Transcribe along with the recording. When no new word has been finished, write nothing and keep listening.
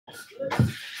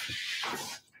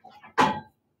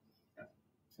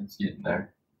It's getting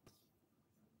there.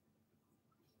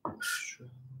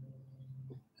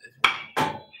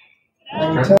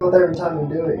 I can tell it every time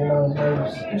you do it, you know his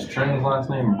name's. Is Trent's last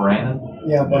name Brandon?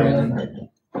 Yeah, Brandon.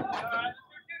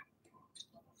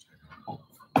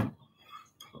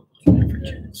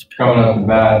 Coming up to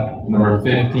bat, number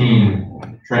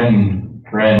 15, Trenton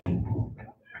Brandon.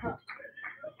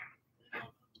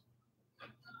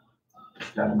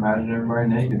 Gotta imagine everybody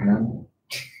naked, man.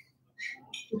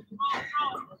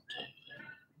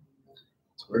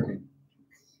 It's working.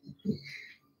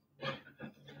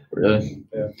 Really?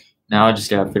 Yeah. Now I just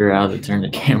gotta figure out how to turn the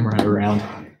camera around.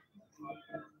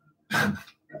 I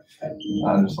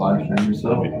just live stream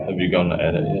yourself. Have you gone to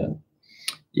edit yet?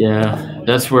 Yeah,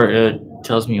 that's where it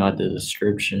tells me like the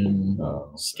description,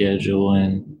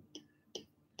 scheduling.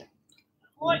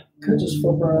 Could just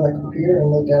flip around the computer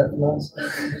and look at it from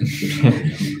outside.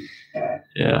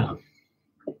 Yeah,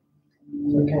 So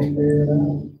I can't figure it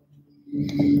out.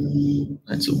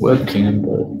 it's a webcam,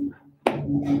 but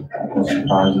I'm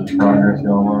surprised at the progress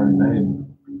y'all already made.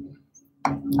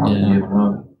 I'm Yeah. giving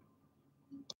up.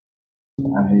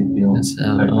 I hate dealing with it's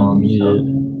out technology stuff.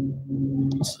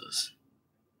 unmuted. What's this?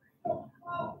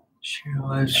 Share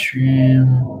live stream.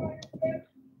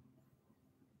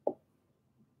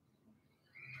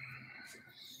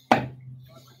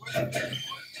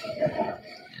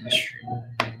 And stream.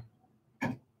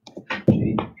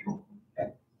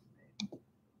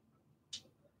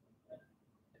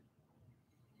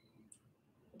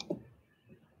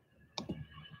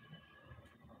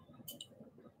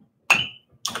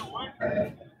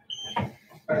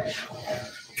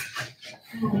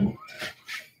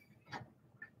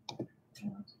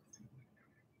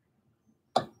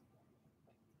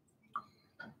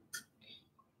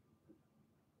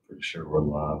 Pretty sure we're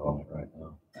live on it right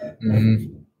now.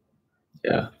 Mm-hmm.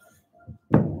 Yeah.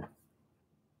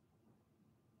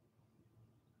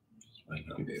 Might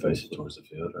not be facing towards the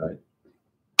field, right?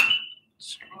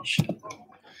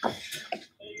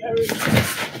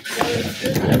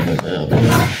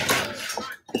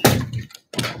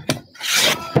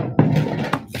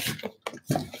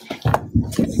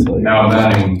 Now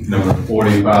batting number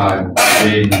 45,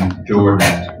 Jaden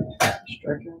Jordan.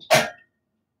 Strikers.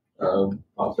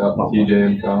 Popped out the TJ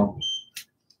and Kyle.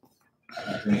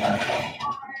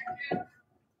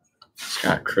 It's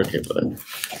got crooked, but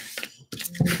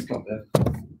It's not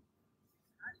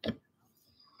bad.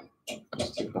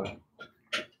 It's too high.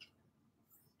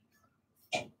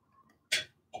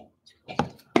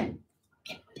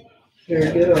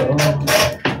 Here, get a,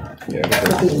 Yeah,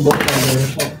 put this book on there or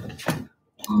something.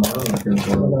 no, because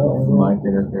of mic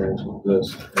interference with this.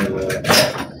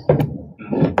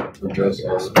 And address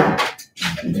us.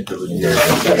 If it was here.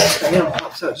 Damn,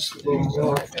 what's that? Just a little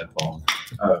more. Headphone.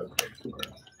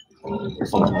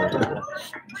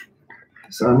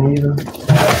 It's uneven.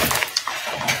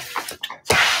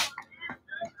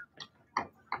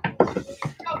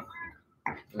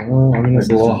 Oh, I mean, it's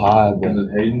a little high, Is but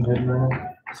it Hayden hitting right now?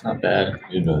 it's not bad.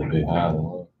 you'd rather be high than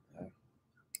low.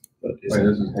 But Wait,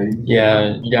 this is Hayden?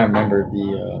 Yeah, you gotta remember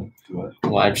the what?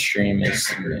 live stream is.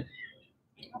 This is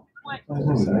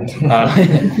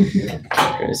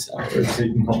Okay, so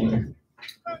Hayden on there.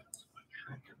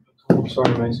 I'm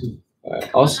sorry, Mason. alright,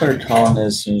 I'll start calling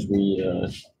as soon as we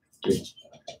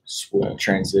get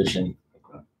transition.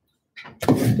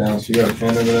 Down, so you got a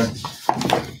pen over there?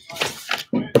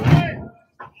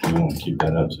 You want to keep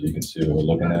that up so you can see what we're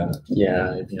looking at?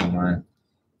 Yeah, if you don't mind.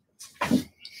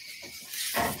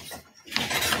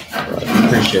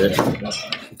 Appreciate it.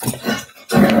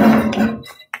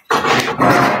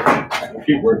 We'll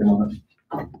keep working on it.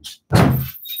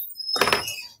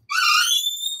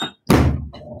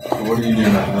 So what are you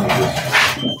doing right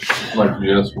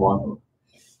now? Just walking?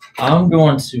 I'm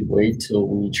going to wait till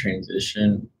we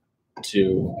transition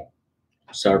to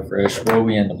start fresh. Where are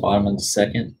we in the bottom of the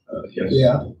second? Yes.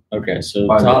 Yeah. Okay, so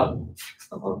Five. top,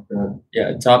 Okay.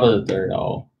 yeah, top of the third,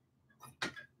 I'll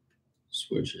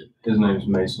switch it. His name's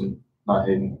Mason, not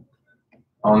Hayden.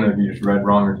 I don't know if you just read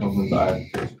wrong or something, but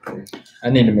I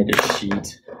need to make a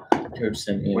sheet. Coach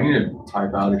sent me. we need to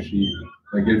type out a sheet.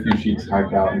 Like get a few sheets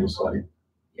typed out and just like.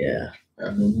 Yeah,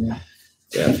 Yeah.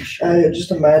 yeah, for sure.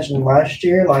 Just imagine last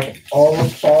year, like all the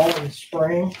fall and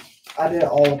spring, I did it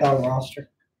all without a roster.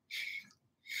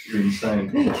 You're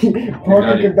insane.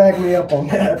 Parker could back me up on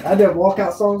that. I did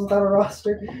walkout songs without a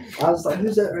roster. I was like,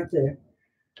 who's that right there?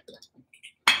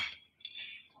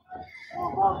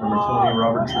 Number 20,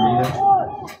 Robert Trevino.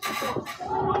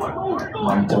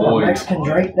 My boy. Mexican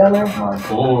Drake down there. My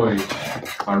boy.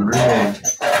 My roommate.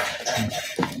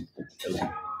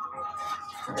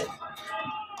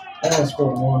 I only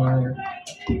scored one earlier.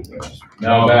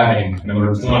 Now batting,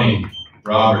 number 20,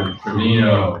 Robert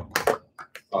Trevino.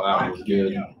 Oh, that was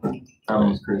good. That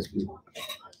was crispy.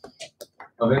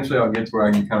 Eventually, I'll get to where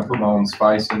I can kind of put my own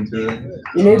spice into it.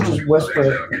 You need to just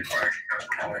whisper it.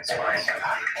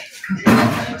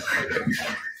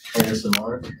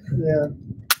 ASMR. Yeah.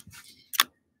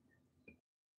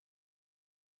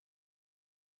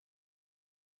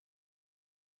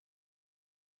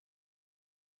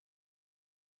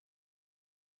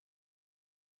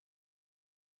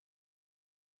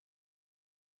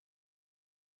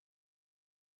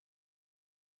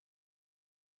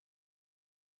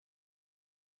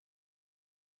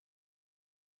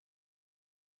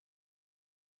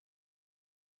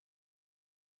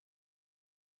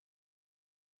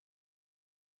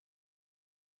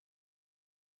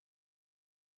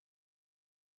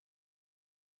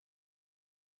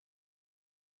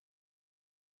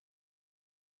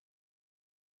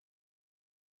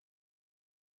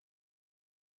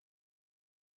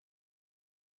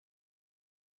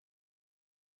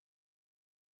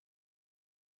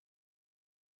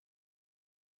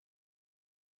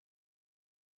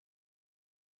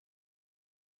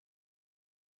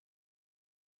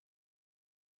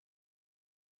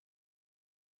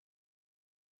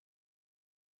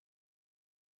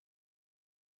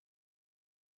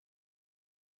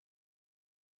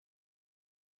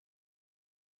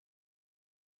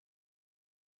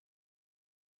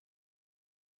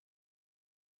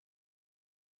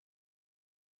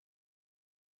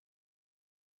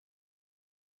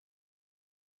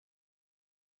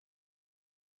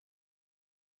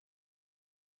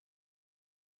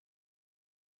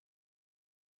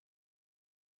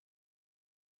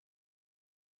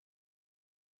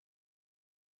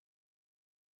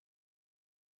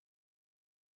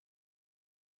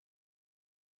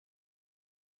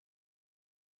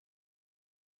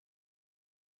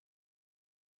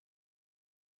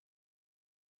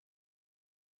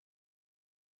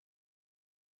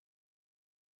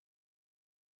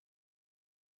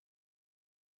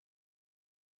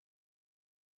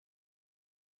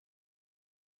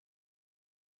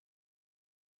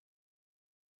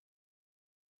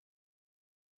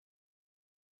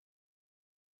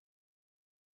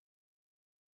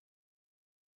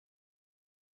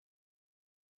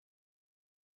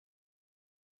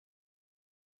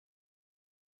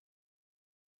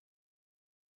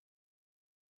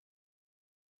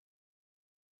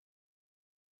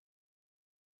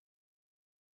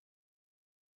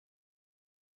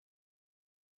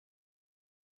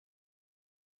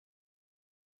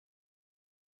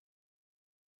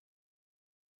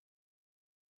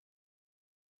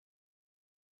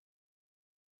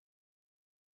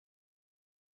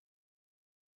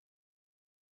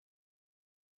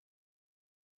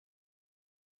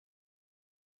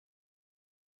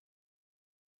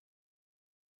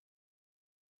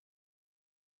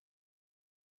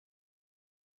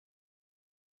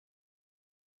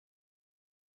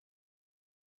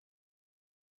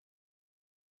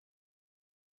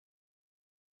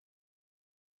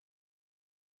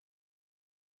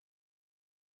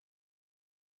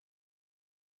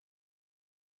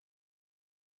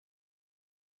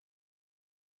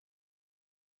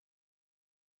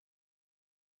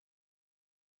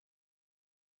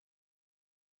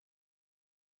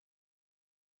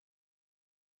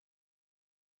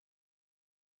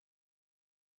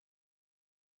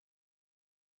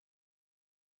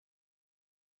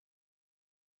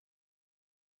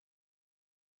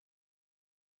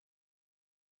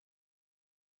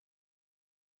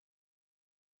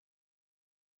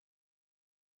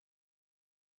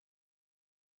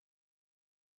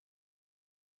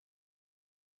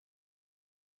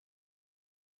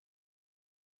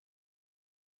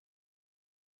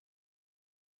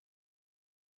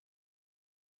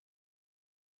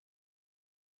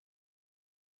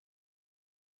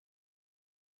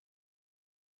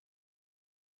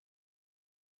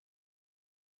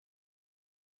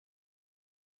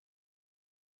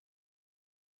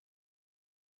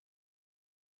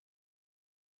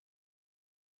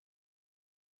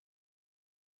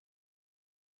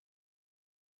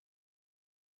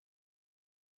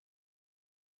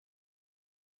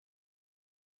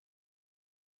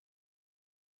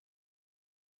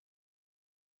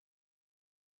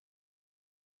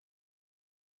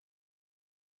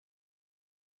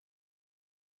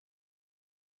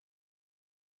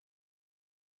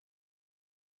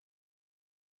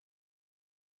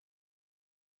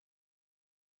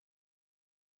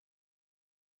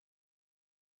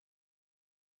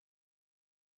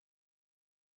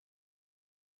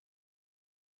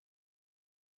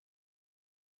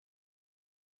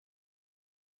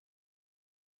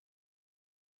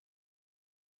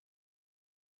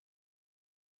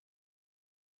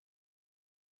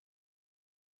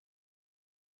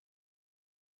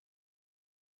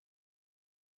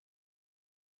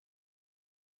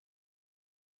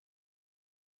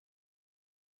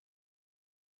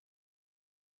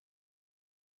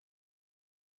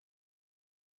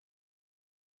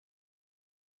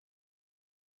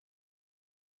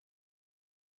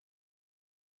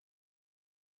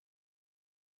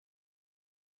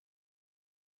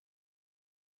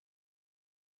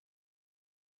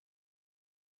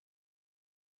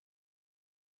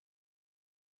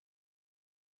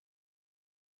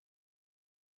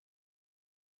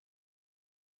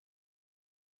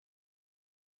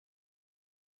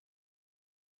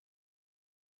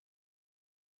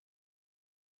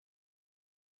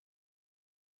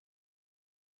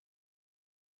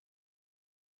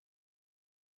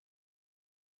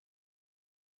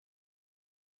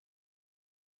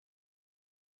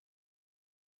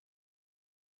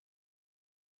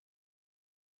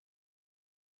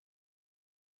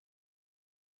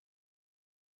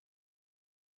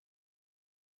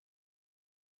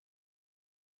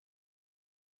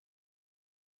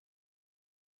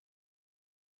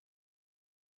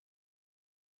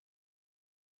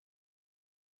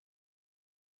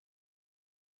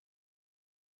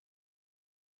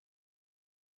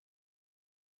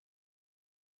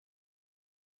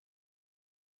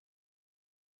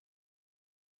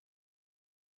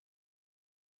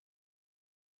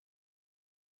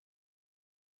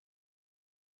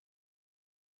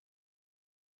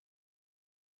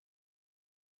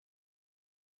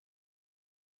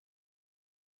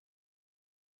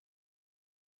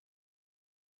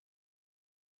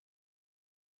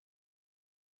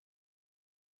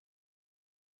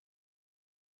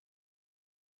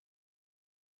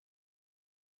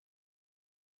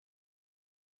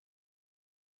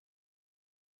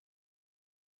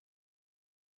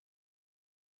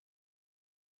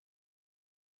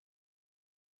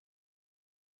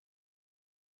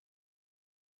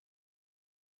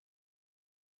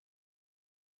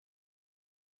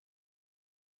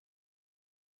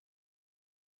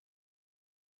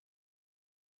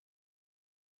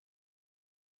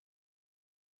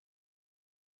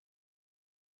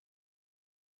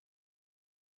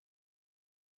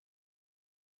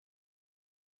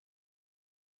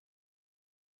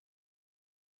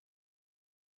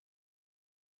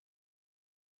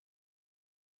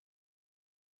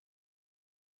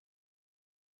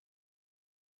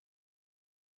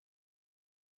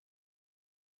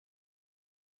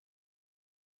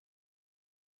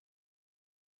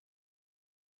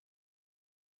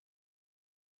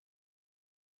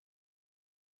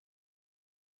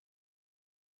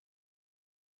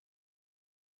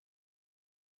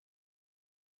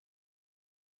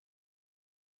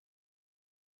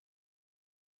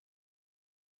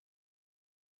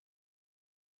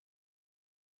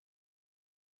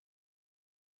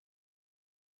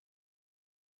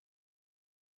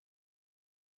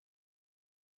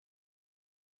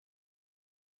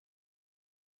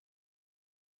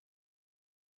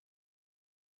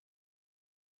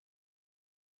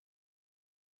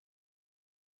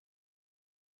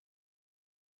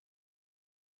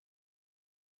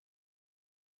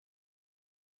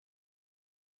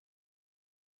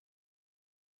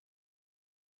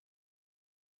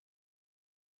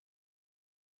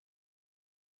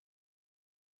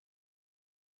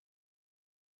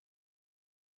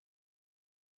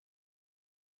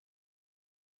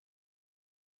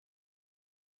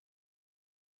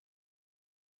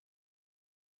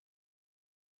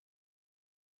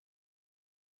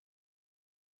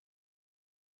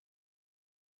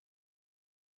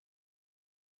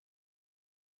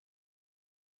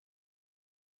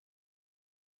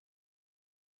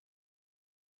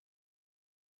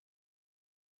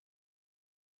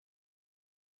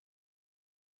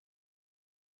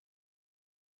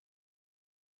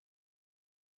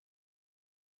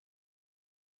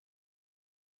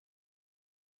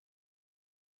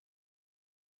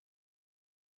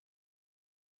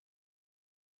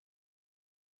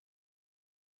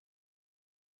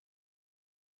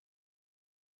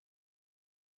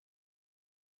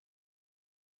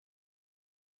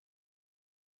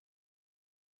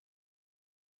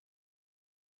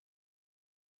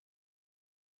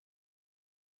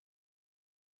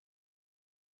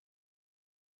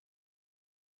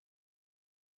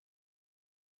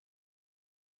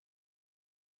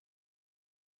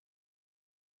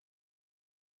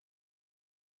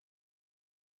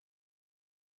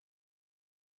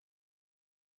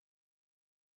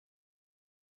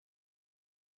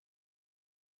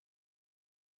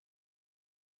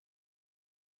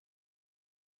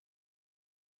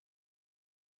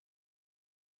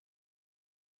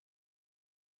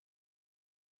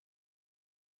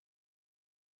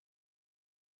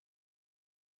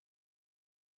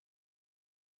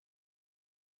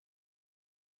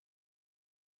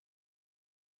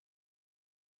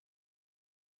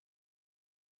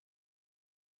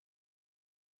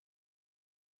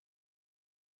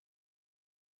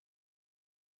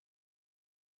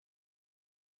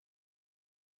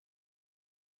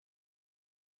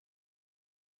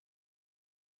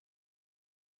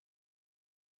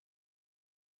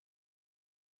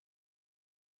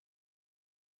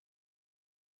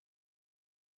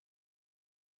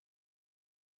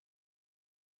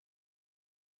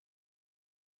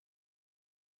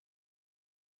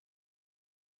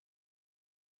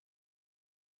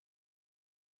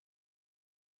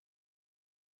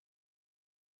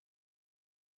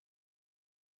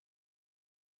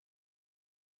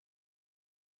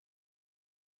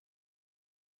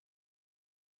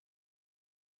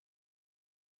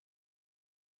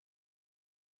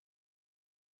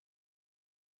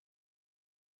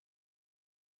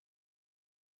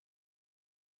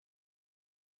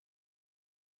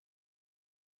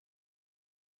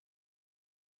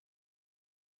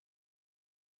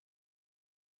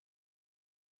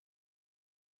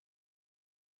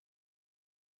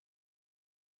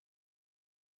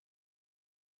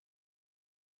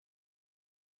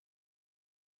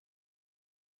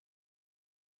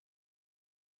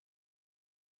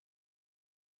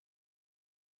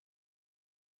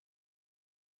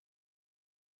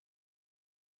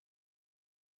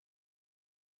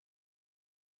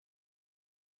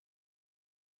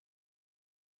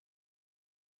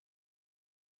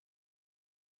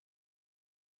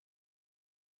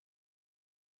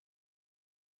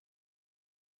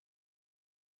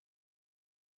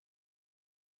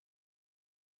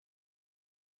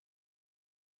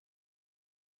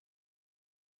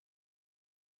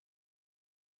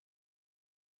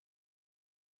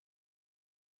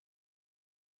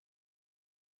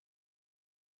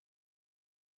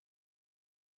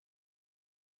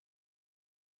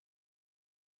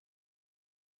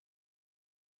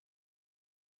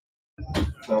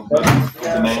 Sounds better. What's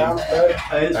the name? Sounds better.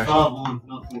 Hey, it's 5-1,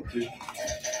 not 4-2.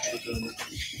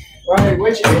 Right,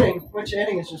 which inning? Which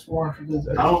inning is just one for this?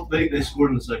 I don't think they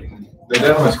scored in the second inning. They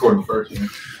definitely scored in the first inning.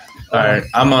 All right,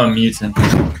 I'm on mute. All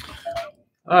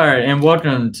right, and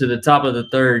welcome to the top of the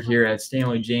third here at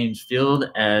Stanley James Field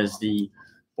as the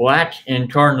Black and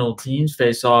Cardinal teams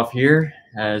face off here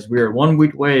as we are 1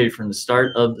 week away from the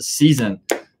start of the season.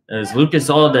 As Lucas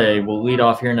Allday will lead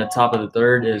off here in the top of the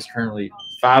third. It is currently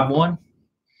 5-1.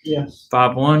 Yes.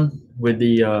 5-1 with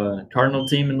the Cardinal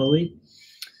team in the lead.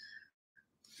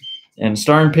 And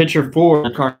starting pitcher for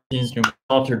the Cardinal team is going to be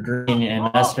Walter Green,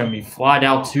 and that's going to be flied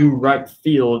out to right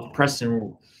field.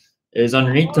 Preston is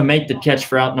underneath to make the catch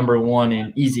for out number 1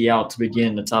 and easy out to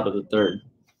begin the top of the third.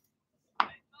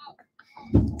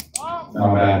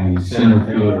 Now batting center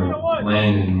fielder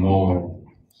Landon Moore.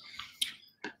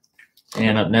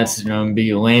 And up next is going to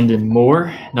be Landon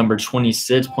Moore, number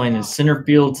 26, playing in center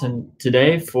field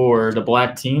today for the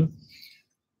Black team.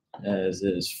 As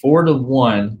it is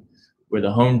 4-1 with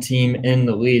the home team in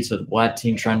the lead. So the Black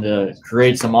team trying to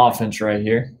create some offense right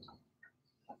here.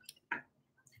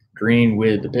 Green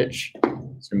with the pitch.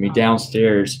 It's going to be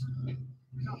downstairs.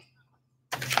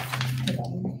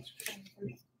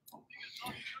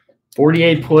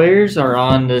 "48 players are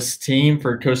on this team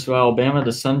for Coastal Alabama,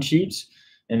 the Sun Chiefs.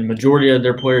 And the majority of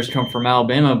their players come from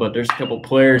Alabama, but there's a couple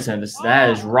players that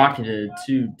is rocketed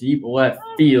to deep left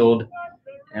field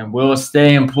and will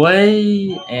stay in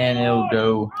play, and it'll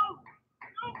go.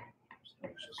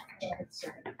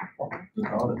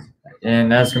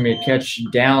 And that's going to be a catch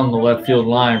down the left field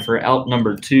line for out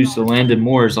number 2. So Landon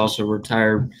Moore is also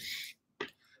retired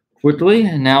quickly.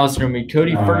 And now it's going to be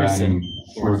Cody Ferguson.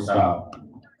 Shortstop,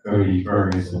 Cody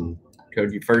Ferguson.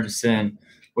 Cody Ferguson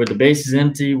with the bases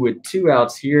empty with 2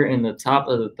 outs here in the top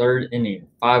of the third inning.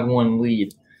 5-1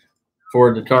 lead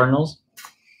for the Cardinals.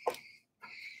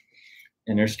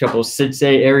 And there's a couple of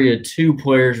 6A Area 2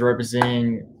 players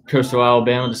representing Coastal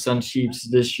Alabama, the Sun Chiefs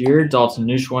this year. Dalton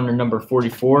Neuschwander, number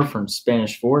 44 from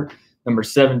Spanish Fort. Number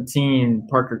 17,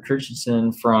 Parker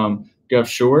Christensen from Gulf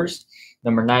Shores.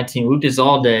 Number 19, Lucas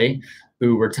Allday,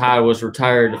 who was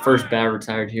retired, the first bat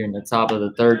retired here in the top of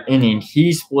the third inning.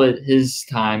 He split his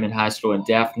time in high school in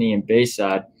Daphne and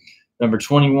Bayside. Number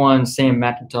 21, Sam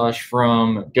McIntosh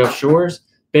from Gulf Shores.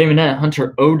 Bayonet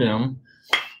Hunter Odom.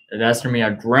 That's going to be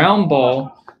a ground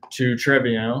ball to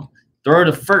Treviano. Throw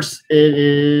to first. It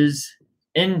is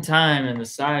in time, and the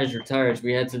side is retired.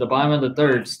 We head to the bottom of the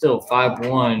third. Still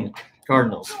 5-1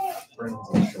 Cardinals.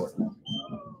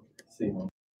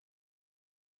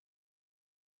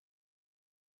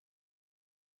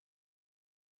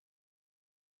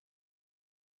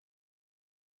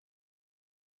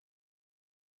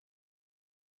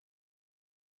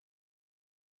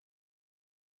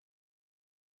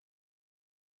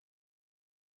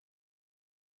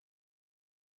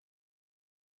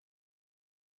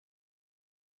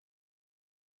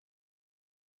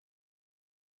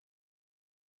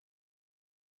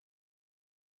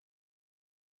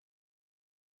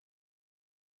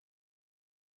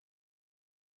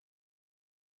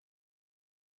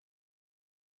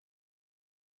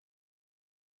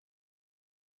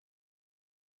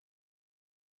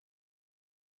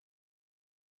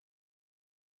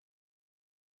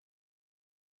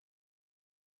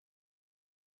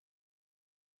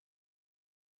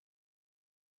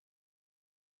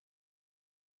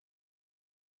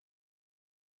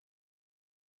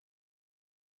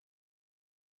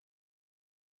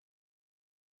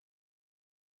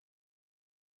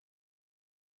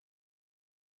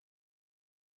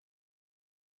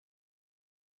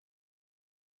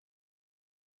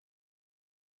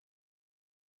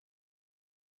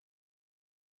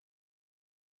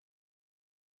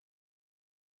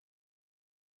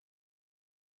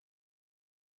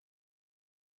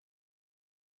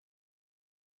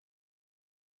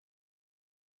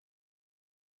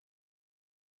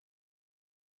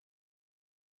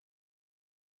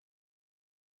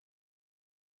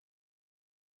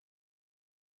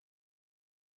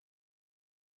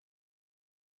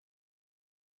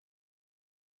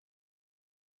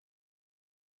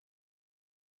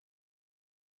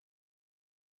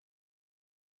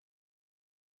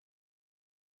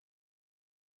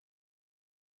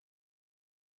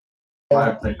 I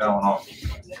have to take that one off.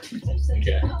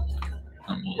 Okay.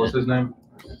 What's his name?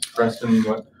 Preston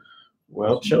what?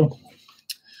 Welch.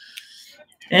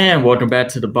 And welcome back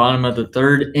to the bottom of the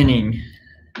third inning.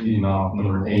 Leading off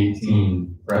number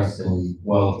 18, Preston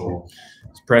Welchel.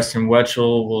 Preston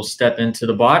Welchel will step into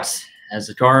the box as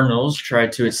the Cardinals try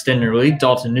to extend their lead.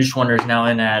 Dalton Neuschwander is now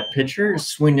in at pitcher.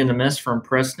 Swing and a miss from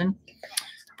Preston.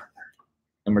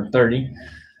 Number 30.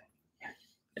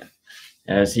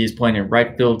 as he's playing in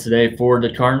right field today for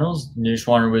the Cardinals.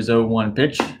 Newswater was 0-1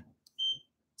 pitch.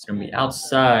 It's going to be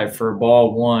outside for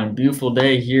ball one. Beautiful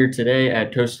day here today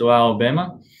at Coastal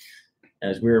Alabama,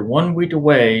 as we're 1 week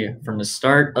away from the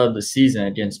start of the season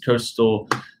against Central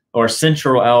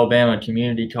Alabama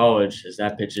Community College, as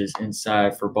that pitch is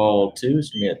inside for ball two.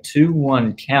 It's going to be a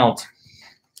 2-1 count.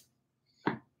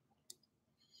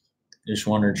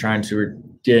 Newswater trying to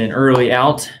get an early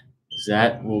out.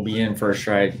 That will be in for a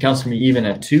strike. Counts going to be even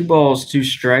at 2 balls, 2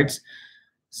 strikes.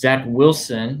 Zach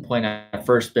Wilson, playing at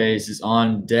first base, is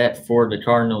on deck for the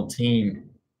Cardinal team.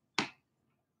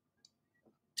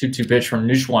 2-2 pitch from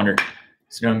Newswater.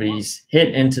 It's going to be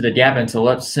hit into the gap into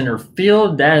left center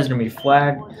field. That is going to be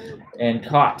flagged and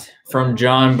caught from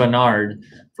John Bernard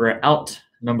for out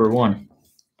number 1.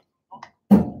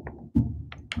 Out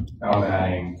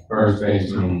batting, first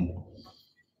baseman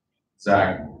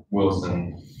Zach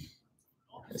Wilson.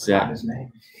 Zach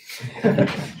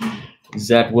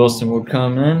Wilson will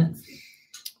come in.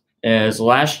 As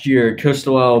last year,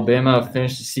 Coastal Alabama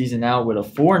finished the season out with a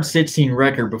 4-16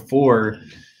 record before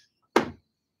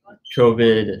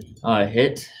COVID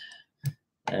hit.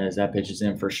 As that pitch is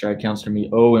in for a strike, counts to be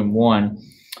 0-1.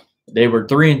 They were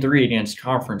 3-3 against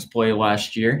conference play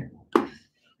last year,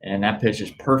 and that pitch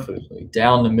is perfectly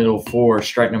down the middle for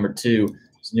strike number 2.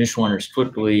 Newswater's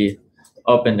quickly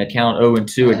up in the count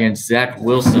 0-2 against Zach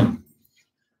Wilson.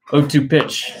 0-2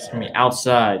 pitch. It's going to be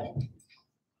outside.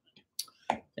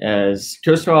 As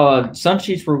Coastal Sun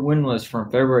Chiefs were winless from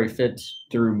February 5th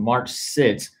through March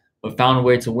 6th, but found a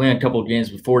way to win a couple of games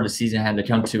before the season had to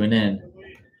come to an end.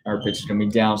 Our pitch is going to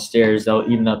be downstairs. They'll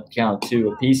even up the count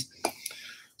 2 apiece.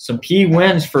 Some key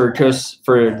wins for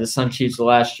the Sun Chiefs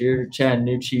last year: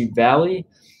 Chattanooga Valley,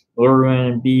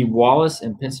 Lauren B. Wallace,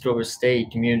 and Pensacola State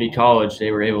Community College.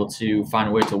 They were able to find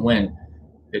a way to win.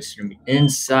 Pitch is going to be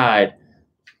inside.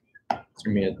 It's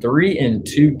going to be a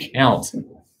 3-2 count.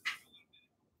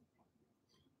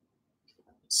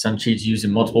 Sun Chiefs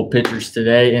using multiple pitchers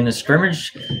today in the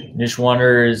scrimmage.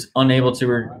 Newswater is unable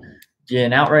to get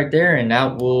an out right there, and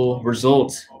that will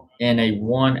result in a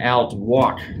 1-out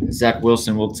walk. Zach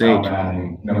Wilson will take.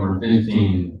 Number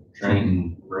 15,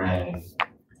 Trenton Brennan.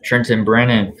 Trenton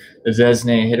Brennan, the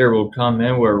designated hitter, will come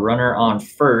in with a runner on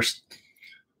first.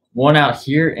 1 out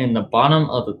here in the bottom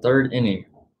of the 3rd inning.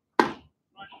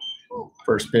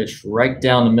 First pitch right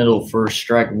down the middle for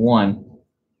strike 1.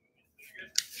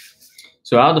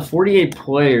 So out of the 48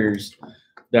 players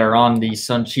that are on the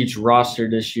Sun Chiefs roster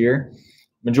this year,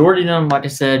 majority of them, like I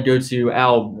said, go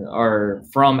to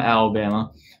from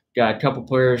Alabama. Got a couple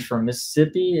players from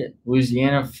Mississippi,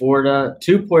 Louisiana, Florida,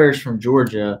 2 players from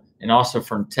Georgia, and also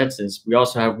from Texas. We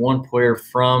also have 1 player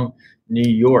from New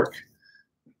York.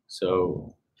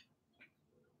 So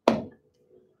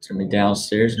it's going to be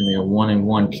downstairs. It's going to be a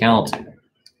 1-1 count.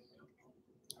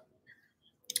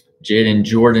 Jaden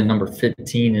Jordan, number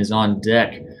 15, is on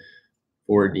deck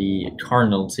for the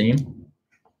Cardinal team.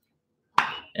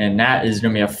 And that is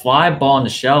going to be a fly ball in the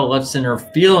shallow left center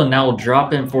field, and that will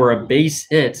drop in for a base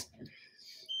hit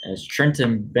as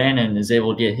Trenton Bannon is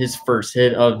able to get his first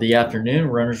hit of the afternoon.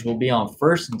 Runners will be on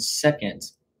first and second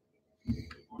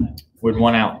with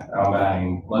 1 out. Out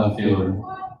batting, left fielder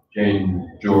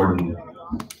Jaden Jordan.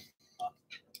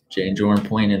 Jaden Jordan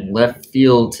playing in left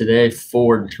field today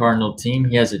for the Cardinal team.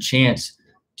 He has a chance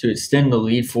to extend the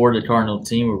lead for the Cardinal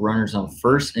team with runners on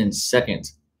first and second.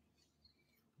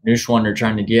 Newswater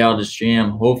trying to get out of his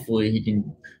jam. Hopefully he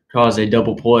can cause a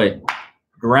double play.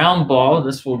 Ground ball.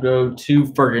 This will go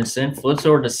to Ferguson. Flips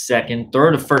over to second.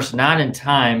 Throw to first, not in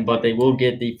time, but they will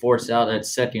get the force out at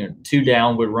second. 2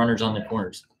 down with runners on the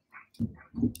corners.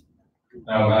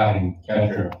 Out batting,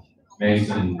 catcher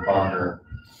Mason Parker.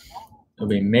 It'll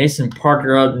be Mason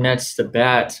Parker up next to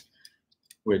bat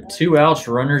with 2 outs,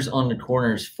 runners on the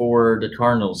corners for the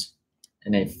Cardinals.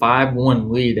 And a 5-1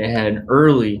 lead. They had an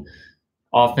early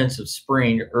offensive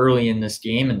spring early in this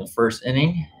game in the first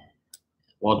inning,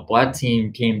 while the black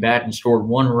team came back and scored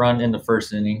 1 run in the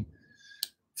first inning.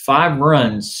 5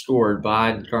 runs scored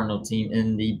by the Cardinal team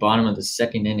in the bottom of the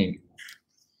 2nd inning.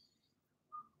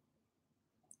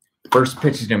 First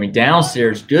pitch is going to be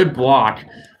downstairs. Good block.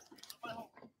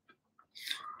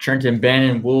 Trenton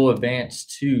Bannon will advance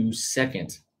to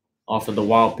second off of the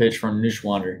wild pitch from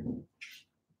Newswater.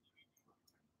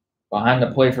 Behind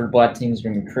the plate for the black team is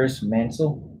going to be Chris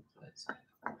Mansell.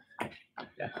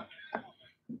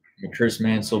 Chris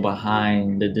Mansell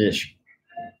behind the dish.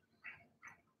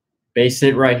 Base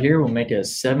hit right here will make it a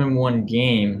 7-1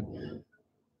 game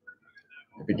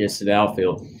if it gets to the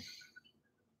outfield.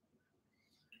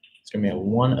 It's going to be a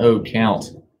 1-0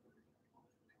 count.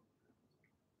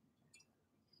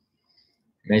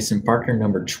 Mason Parker,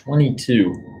 number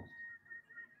 22.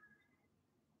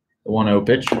 The 1-0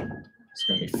 pitch. It's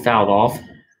going to be fouled off.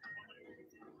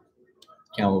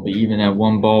 Count will be even at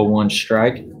 1 ball, 1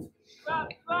 strike.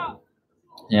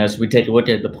 And as we take a look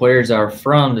at the players that are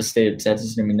from the state of Texas,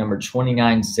 it's going to be number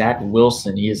 29, Zach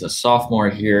Wilson. He is a sophomore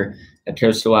here at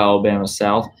Coastal Alabama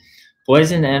South.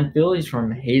 Plays in the infield. He's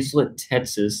from Hazlet,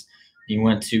 Texas. He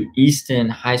went to Easton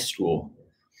High School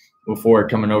before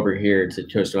coming over here to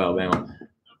Coastal Alabama.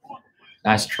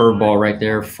 Nice curveball right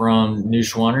there from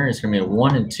Neuschwander. It's going to be a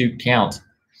 1-2 count.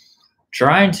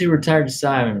 Trying to retire to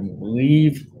side and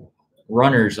leave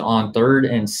runners on third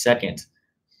and second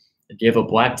to give a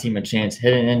black team a chance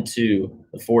heading into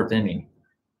the 4th inning.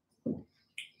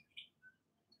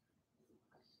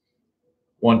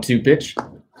 1-2 pitch.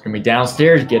 It's going to be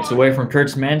downstairs, gets away from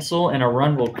Kurtz Mansell, and a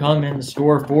run will come in the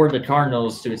score for the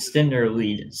Cardinals to extend their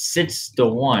lead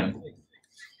 6-1.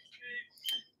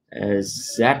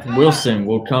 As Zach Wilson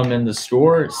will come in the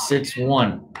score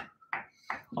 6-1.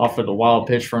 Off of the wild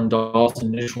pitch from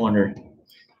Dalton Neuschwander.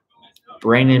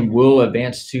 Brandon will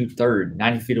advance to third,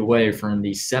 90 feet away from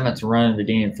the 7th run of the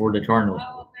game for the Cardinals.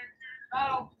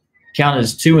 Count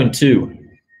is 2-2.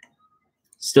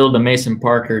 Still to Mason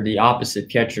Parker, the opposite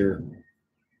catcher.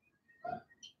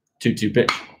 2-2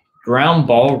 pitch. Ground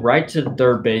ball right to the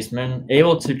third baseman.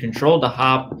 Able to control the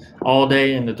hop all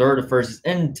day in the third to first is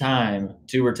in time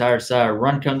to retire side.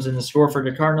 Run comes in the score for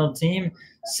the Cardinal team,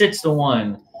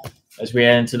 6-1 as we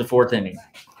head into the 4th inning.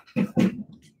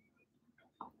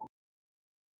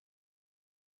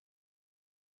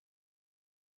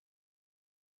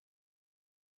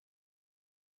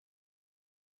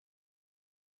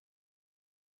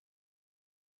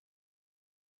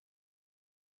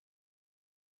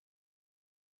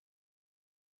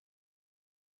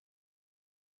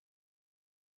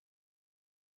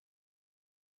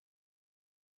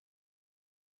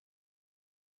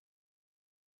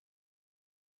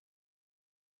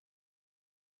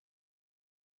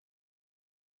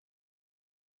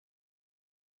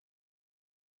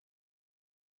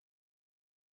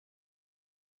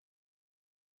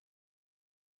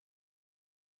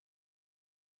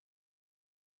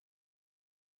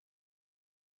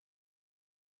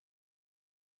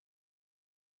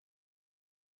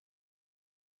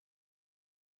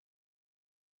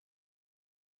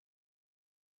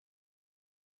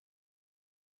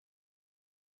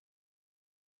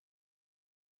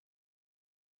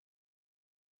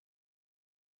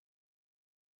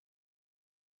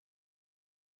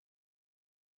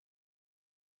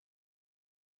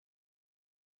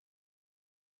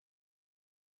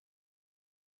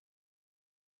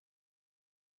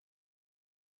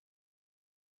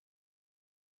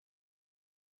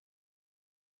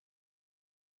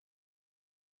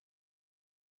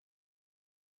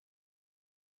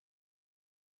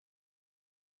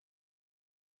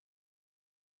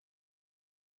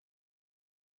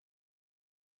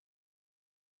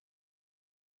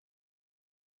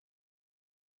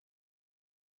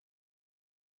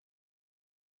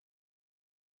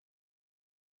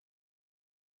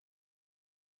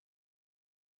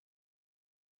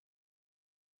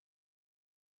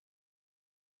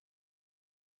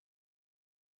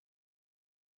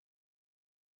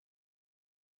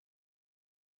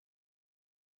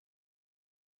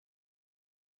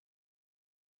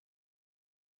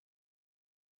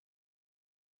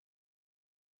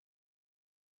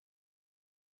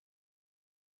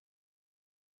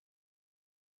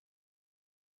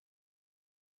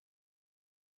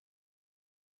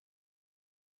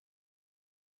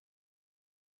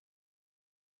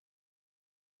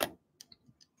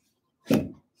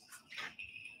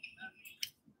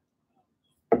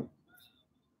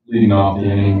 Leading off the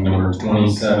inning, number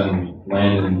 27,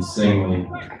 Landon Singley.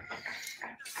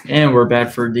 And we're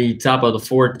back for the top of the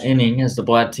 4th inning as the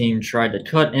black team tried to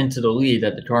cut into the lead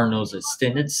that the Cardinals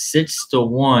extended.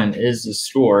 6-1 is the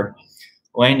score.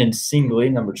 Landon Singley,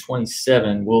 number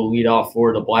 27, will lead off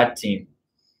for the black team.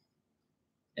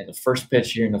 And the first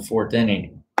pitch here in the 4th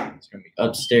inning is going to be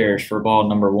upstairs for ball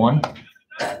number 1.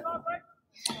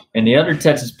 And the other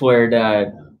Texas player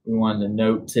that we wanted to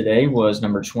note today was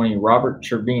number 20, Robert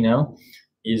Trevino.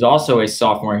 He's also a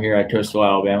sophomore here at Coastal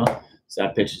Alabama. So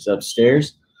that pitch is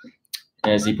upstairs.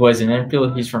 As he plays in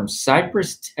infield, he's from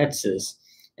Cypress, Texas,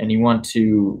 and he went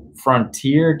to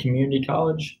Frontier Community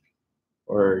College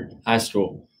or high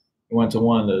school. He went to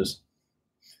one of those.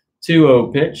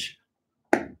 2-0 pitch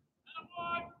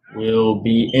will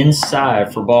be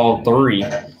inside for ball 3.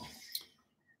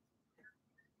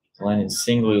 Landon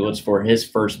Singley looks for his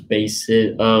first base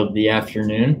hit of the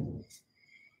afternoon.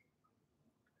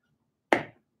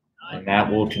 And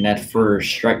that will connect for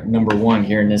strike number 1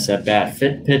 here in this at-bat.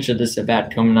 Fifth pitch of this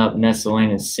at-bat coming up next to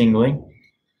Landon Singley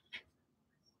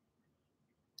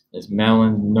is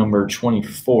Mellon, number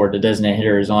 24. The designated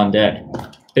hitter is on deck.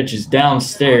 Pitch is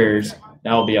downstairs.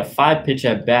 That will be a 5-pitch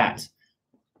at-bat.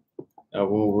 That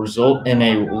will result in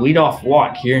a leadoff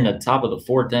walk here in the top of the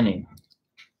 4th inning.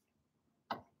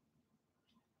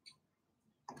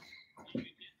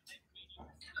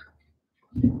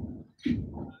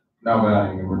 Now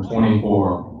batting number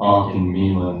 24, Hawken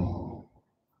Meelan.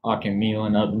 Hawken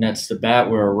Meelan up next to bat.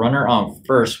 We're a runner on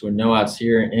first with no outs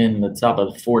here in the top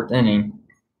of the 4th inning.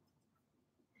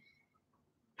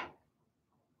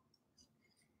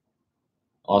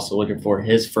 Also looking for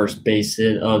his first base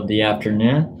hit of the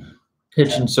afternoon.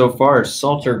 Pitching so far is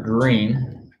Salter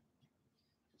Green.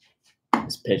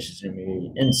 This pitch is going to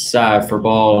be inside for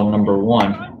ball number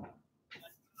 1.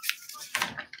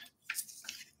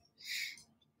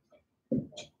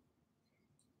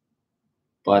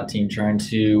 Black team trying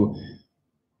to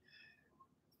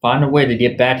find a way to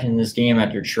get back in this game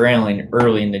after trailing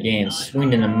early in the game.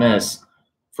 Swing and a miss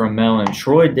from Mellon.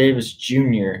 Troy Davis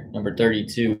Jr., number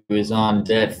 32, is on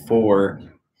deck for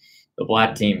the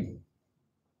black team.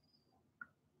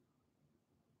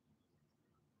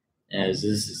 As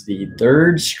this is the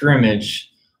 3rd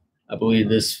scrimmage, I believe,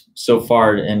 this so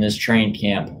far in this training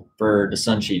camp for the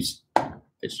Sun Chiefs.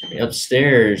 Pitch to be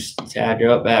upstairs, tag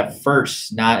up at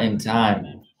first, not in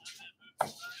time.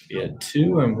 Be a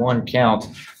 2-1 count.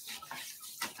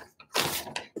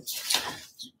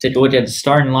 Take a look at the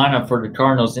starting lineup for the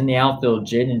Cardinals. In the outfield,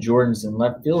 Jaden Jordan's in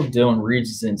left field. Dylan Reeves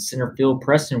is in center field.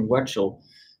 Preston Wetchell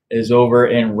is over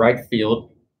in right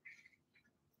field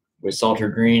with Salter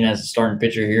Green as the starting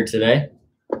pitcher here today.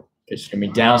 Pitch going to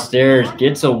be downstairs.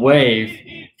 Gets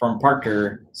away from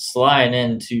Parker. Sliding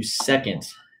into second,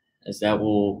 as that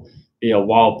will be a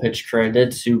wild pitch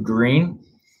credit to Green.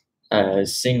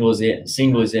 Single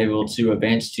is able to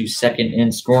advance to second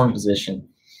in scoring position.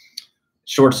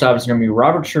 Shortstop is going to be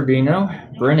Robert Trevino.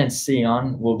 Brennan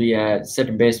Sion will be at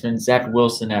second baseman. Zach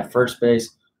Wilson at first base.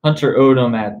 Hunter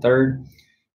Odom at third.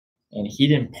 And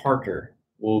Heaton Parker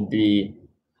will be,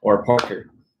 or Parker,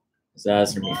 as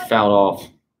that's going to be fouled off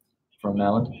from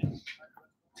Mellon.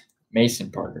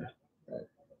 Mason Parker.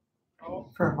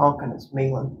 For Hawken, it's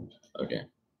Meelan. Okay.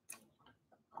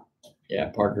 Yeah,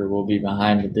 Parker will be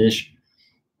behind the dish.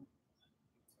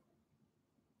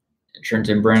 And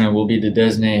Trenton Brennan will be the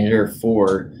designated hitter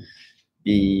for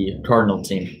the Cardinal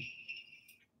team.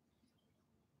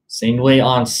 Singley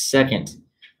on second.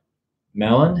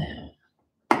 Mellon,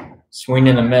 swing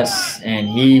and a miss, and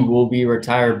he will be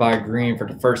retired by Green for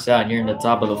the first out here in the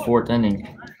top of the 4th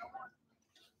inning.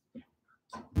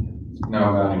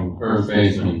 Now batting first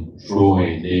baseman,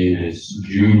 Troy Davis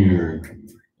Jr.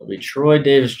 It'll be Troy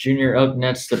Davis Jr. up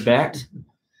next to bat,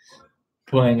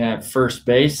 playing at first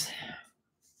base.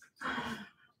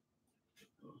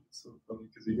 So funny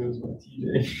because he goes by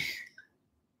TJ.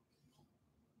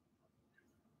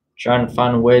 Trying to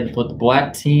find a way to put the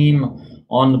black team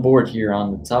on the board here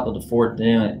on the top of the 4th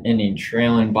inning,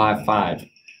 trailing by 5.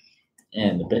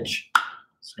 And the pitch.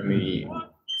 It's going to be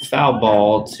foul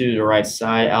ball to the right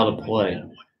side, out of play.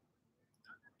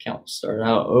 Count start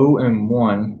out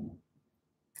 0-1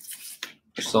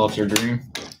 for Salter Green.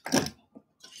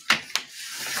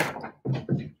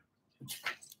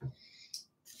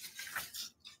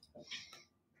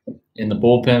 In the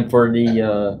bullpen for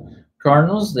the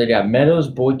Cardinals, they got Meadows,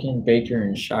 Boykin, Baker,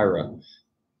 and Shira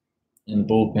in the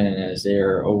bullpen as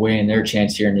they're awaiting their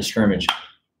chance here in the scrimmage.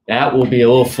 That will be a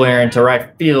little flare into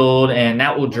right field, and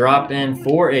that will drop in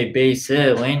for a base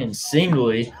hit. Landon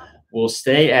Singley will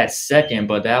stay at second,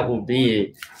 but that will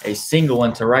be a single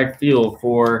into right field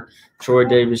for Troy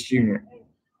Davis Jr.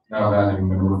 Now batting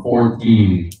number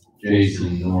 14,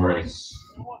 Jason Norris.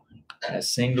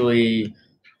 Singley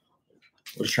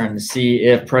was trying to see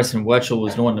if Preston Wetchell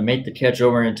was going to make the catch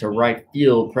over into right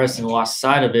field. Preston lost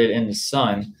sight of it in the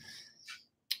sun.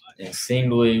 And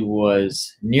Singley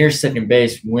was near second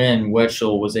base when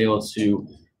Wetchell was able to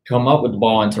come up with the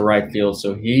ball into right field.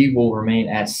 So he will remain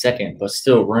at second, but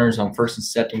still runners on first and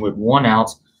second with 1 out.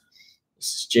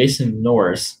 This is Jason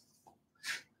Norris.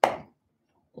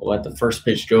 We'll let the first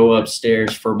pitch go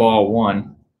upstairs for ball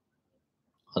 1.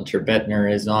 Hunter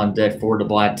Bettner is on deck for the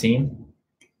black team.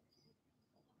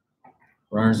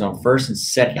 Runners on first and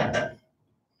second.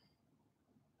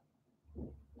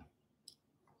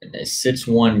 In a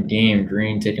 6-1 game,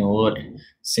 Green taking a look,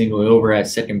 Singley over at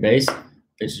second base.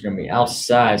 Pitch is going to be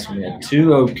outside, so we have a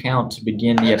 2-0 count to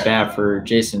begin the at-bat for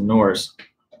Jason Norris.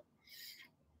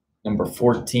 Number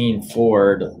 14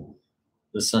 for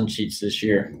the Sun Chiefs this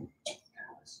year.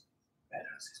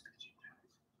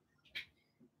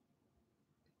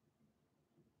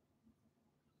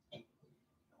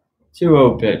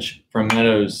 2-0 pitch from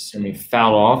Meadows, and he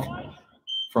fouled off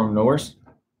from Norris.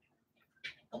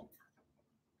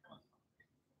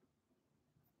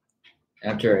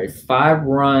 After a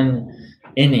 5-run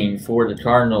inning for the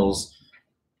Cardinals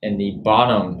in the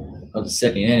bottom of the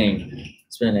second inning,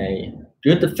 it's been a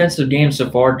good defensive game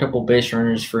so far. A couple base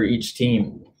runners for each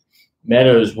team.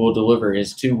 Meadows will deliver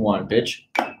his 2-1 pitch,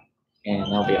 and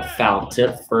that'll be a foul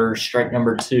tip for strike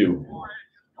number 2.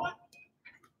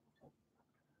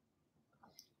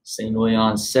 Singley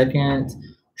on second.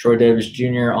 Troy Davis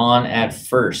Jr. on at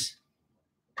first.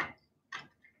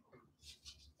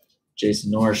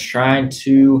 Jason Norris trying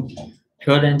to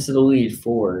cut into the lead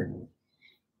for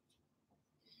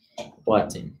the Black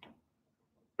team.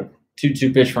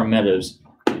 2-2 pitch from Meadows.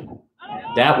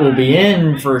 That will be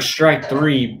in for strike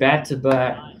 3,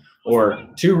 back-to-back, or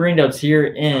 2 ringouts here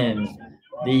in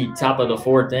the top of the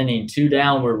 4th inning. 2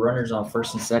 down with runners on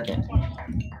first and second.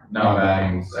 Now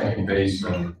batting second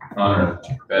baseman Hunter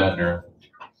Bettner.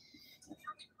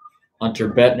 Hunter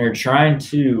Bettner trying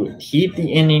to keep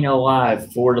the inning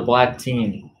alive for the Black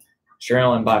team,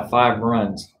 trailing by 5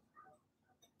 runs.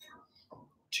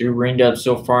 2 ringed up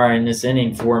so far in this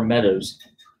inning for Meadows.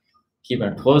 Keeping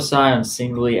a close eye on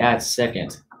Singley at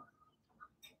second.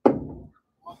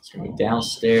 It's going to be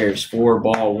downstairs for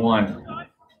ball 1.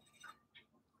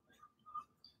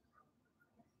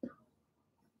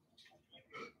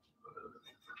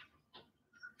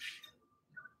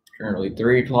 Currently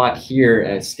 3 o'clock here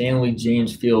at Stanley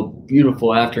James Field.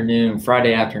 Beautiful afternoon,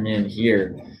 Friday afternoon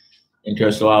here in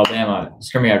Coastal Alabama.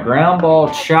 It's going to be a ground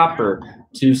ball chopper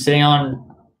to stay on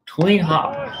clean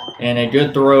hop, and a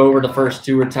good throw over the first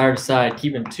 2 retired side,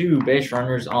 keeping 2 base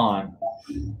runners on.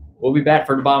 We'll be back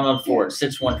for the bottom of the 4th.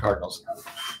 6-1 Cardinals.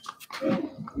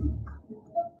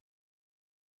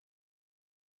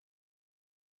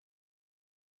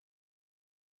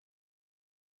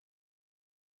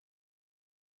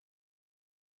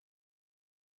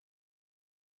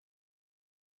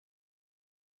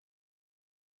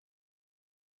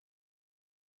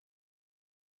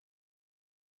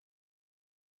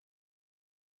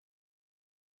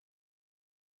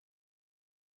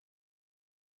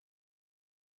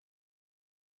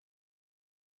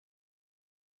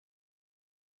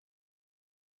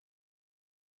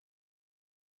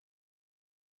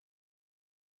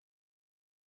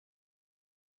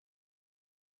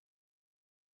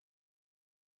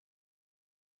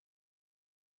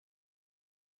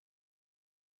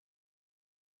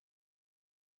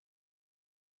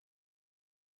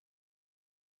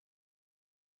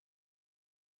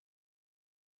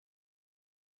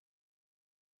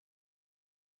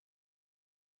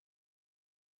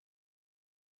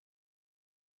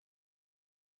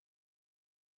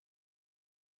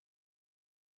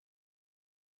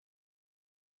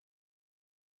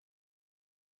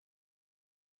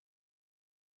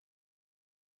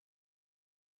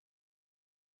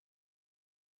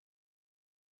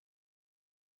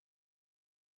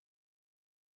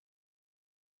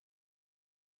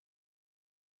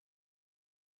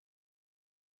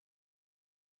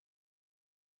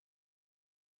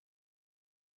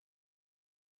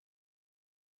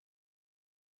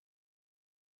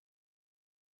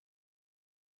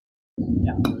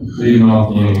 Leading off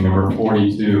the inning, number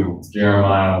 42,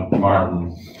 Jeremiah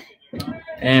Martin.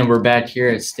 And we're back here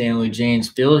at Stanley James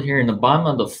Field here in the bottom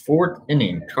of the 4th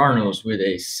inning. Cardinals with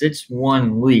a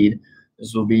 6-1 lead.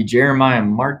 This will be Jeremiah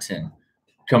Martin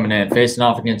coming in, facing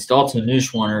off against Dalton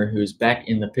Neuschwander, who is back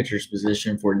in the pitcher's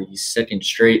position for the 2nd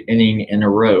straight inning in a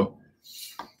row.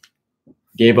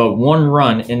 Gave up 1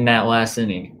 run in that last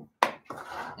inning.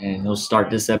 And he'll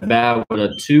start this at bat with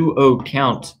a 2-0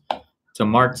 count to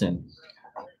Martin.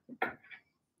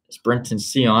 Brenton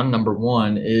Sion, number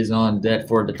 1, is on deck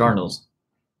for the Cardinals.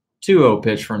 2-0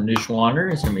 pitch from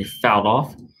Neuschwander is going to be fouled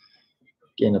off.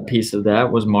 Getting a piece of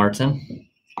that was Martin.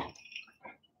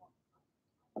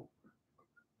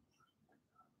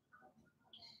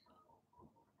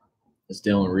 As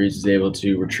Dylan Reeves is able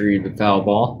to retrieve the foul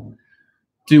ball.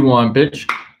 2-1 pitch.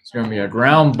 It's going to be a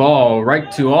ground ball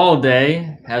right to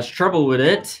Allday. Has trouble with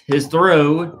it. His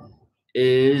throw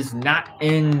is not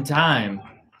in time.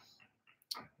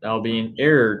 That'll be an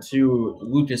error to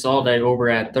Lucas Allday over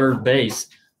at third base.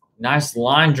 Nice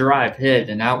line drive hit,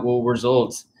 and that will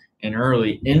result in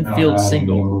early infield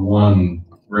single. Number 1,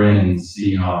 Brennan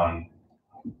Sion.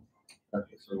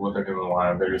 Okay, so what they're doing in the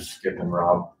line, they're just skipping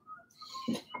Rob.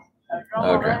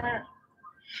 Okay.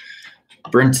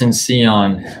 Brenton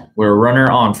Sion with a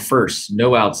runner on first.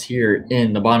 No outs here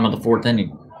in the bottom of the 4th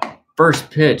inning.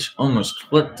 First pitch almost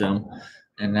clipped him,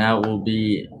 and that will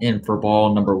be in for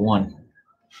ball number 1.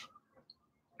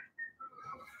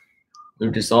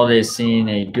 Lucas Alday seeing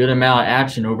a good amount of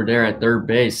action over there at third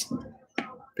base.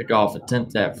 Pickoff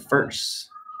attempt at first.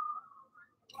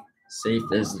 Safe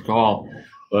as the call.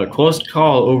 But close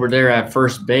call over there at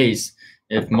first base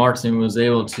if Martin was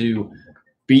able to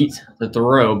beat the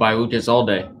throw by Lucas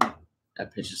Alday.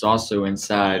 That pitch is also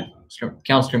inside.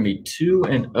 Count's going to be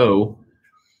 2-0.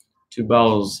 2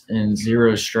 balls and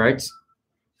 0 strikes.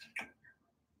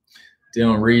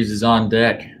 Dylan Reeves is on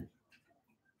deck.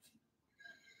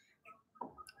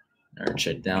 Another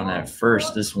check down at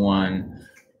first. This one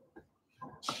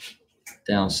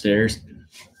downstairs.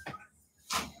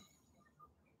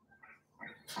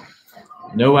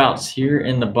 No outs here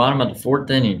in the bottom of the 4th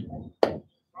inning.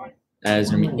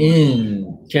 As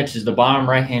in catches the bottom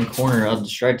right-hand corner of the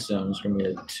strike zone. It's going to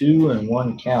be a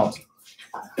 2-1 count.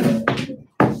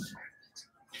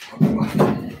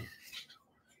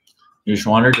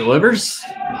 Neuschwander delivers.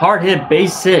 Hard hit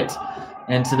base hit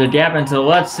into the gap into the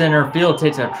left center field.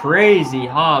 Takes a crazy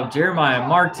hop. Jeremiah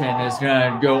Martin is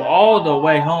going to go all the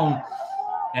way home.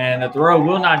 And the throw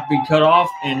will not be cut off.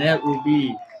 And that will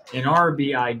be an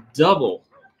RBI double.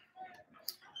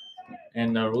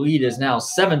 And the lead is now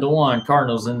 7-1.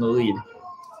 Cardinals in the lead.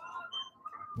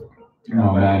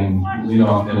 Now batting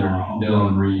leadoff hitter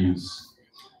Dylan Reeves.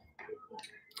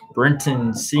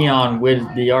 Brenton Sion with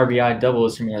the RBI double.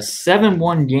 It's going to be a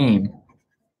 7-1 game.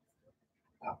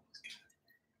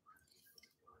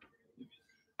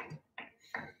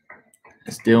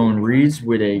 It's Dylan Reeves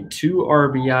with a 2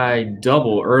 RBI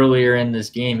double earlier in this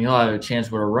game. He'll have a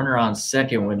chance with a runner on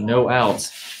second with no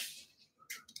outs.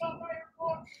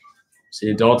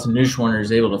 See, Dalton Neuschwander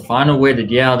is able to find a way to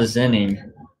get out of this inning.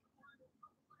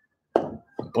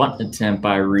 Bunt attempt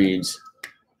by Reeves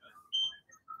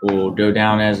will go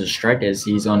down as a strike as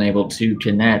he's unable to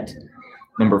connect.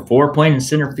 Number 4 playing in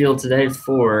center field today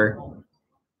for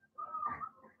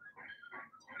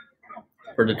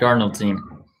the Cardinal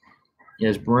team. He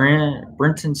has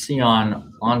Brenton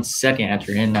Sion on second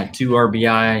after hitting that 2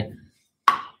 RBI.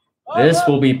 This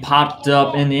will be popped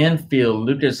up in the infield.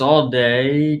 Lucas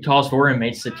Alday calls for and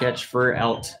makes the catch for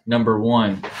out number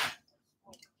 1.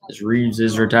 As Reeves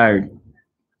is retired.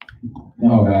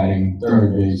 Now batting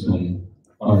third baseman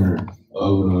Hunter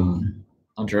Odom.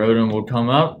 Hunter Odom will come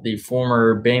up, the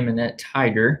former Bay Minette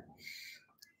Tiger.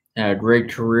 Had a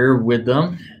great career with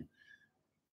them.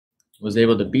 Was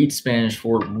able to beat Spanish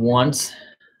Fort once.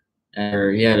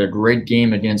 He had a great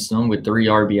game against them with 3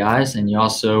 RBIs, and he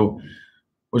also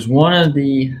was one of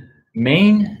the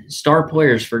main star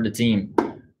players for the team.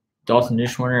 Dalton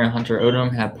Neuschwander and Hunter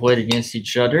Odom have played against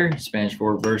each other, Spanish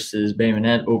Fort versus Bay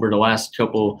Minette, over the last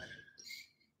couple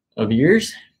of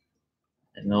years.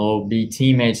 And they'll be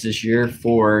teammates this year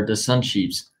for the Sun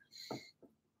Chiefs.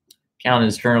 Count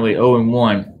is currently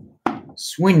 0-1.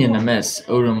 Swing and a miss.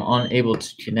 Odom unable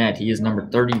to connect. He is number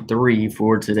 33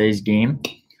 for today's game.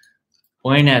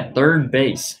 Playing at third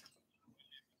base,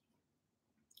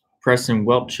 Preston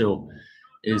Welchel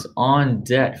is on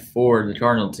deck for the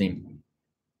Cardinal team.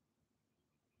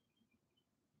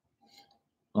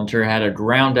 Hunter had a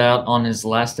ground out on his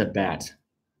last at bat.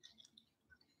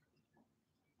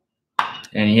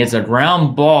 And he hits a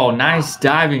ground ball. Nice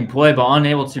diving play, but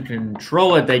unable to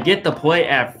control it. They get the play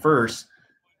at first.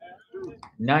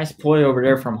 Nice play over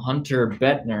there from Hunter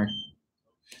Bettner.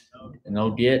 And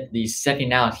they'll get the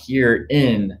second out here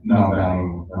in. Now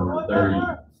batting number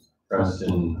 30,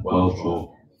 Preston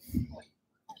Welchel.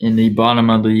 In the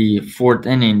bottom of the 4th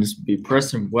inning, this will be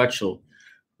Preston Welchel,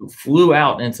 who flew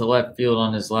out into left field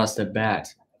on his last at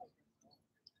bat.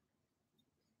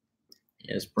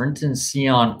 Yes, Brenton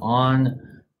Sion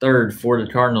on third for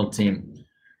the Cardinal team.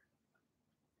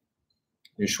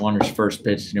 Neuschwander's first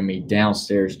pitch is going to be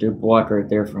downstairs. Good block right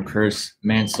there from Chris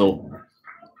Mansell.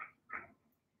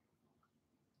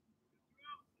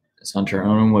 As Hunter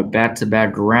Odom with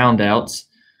back-to-back ground outs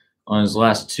on his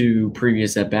last 2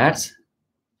 previous at-bats.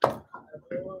 Did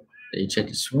he check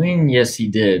his swing? Yes, he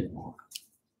did.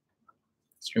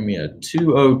 It's going to be a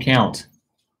 2-0 count.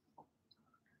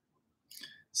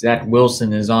 Zach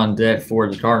Wilson is on deck for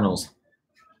the Cardinals.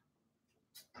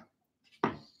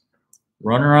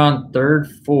 Runner on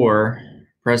third for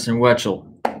Preston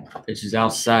Welchel. Pitch is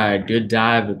outside. Good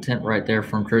dive attempt right there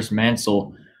from Chris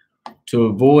Mansell to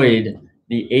avoid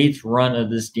the 8th run of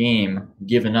this game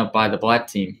given up by the black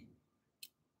team.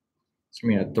 It's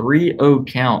going to be a 3-0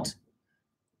 count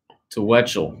to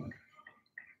Welchel.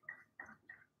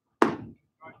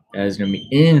 That is going to be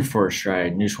in for a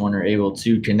strike. Neuschwander able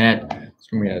to connect. It's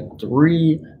going to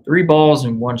be a 3 balls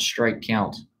and 1 strike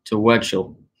count to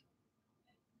Welchel.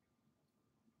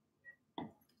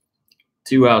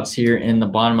 2 outs here in the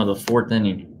bottom of the 4th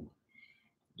inning.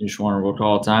 Neuschwander will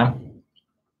call time.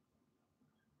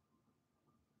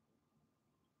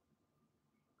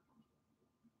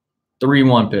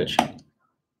 3-1 pitch.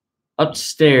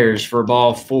 Upstairs for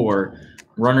ball 4.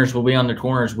 Runners will be on the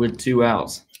corners with 2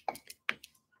 outs.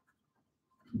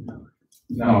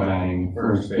 Now batting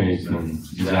first baseman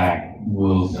Zach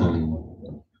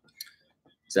Wilson.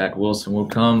 Zach Wilson will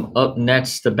come up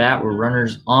next to bat with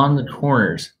runners on the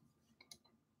corners.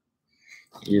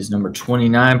 He is number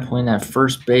 29, playing at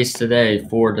first base today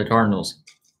for the Cardinals.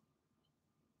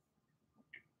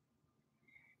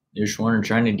 Nushwarner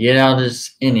trying to get out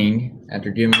this inning after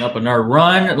giving up another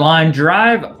run. Line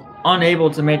drive, unable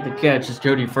to make the catch is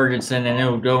Cody Ferguson, and it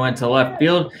will go into left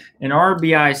field. An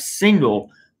RBI single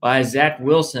by Zach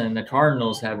Wilson. The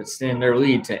Cardinals have extended their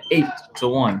lead to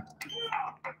 8-1.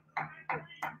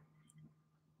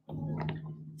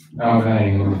 Now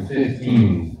batting number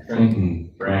 15,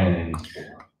 Trenton Brannon.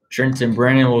 Trenton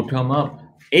Brannon will come up.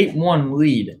 8-1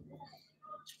 lead.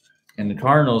 And the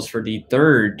Cardinals, for the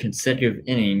 3rd consecutive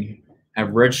inning,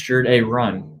 have registered a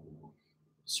run.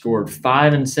 Scored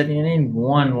 5 in the 2nd inning,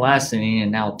 1 last inning,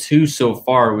 and now 2 so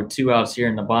far with 2 outs here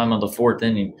in the bottom of the 4th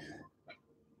inning.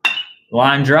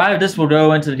 Line drive. This will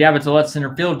go into the gap to left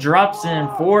center field. Drops in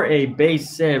for a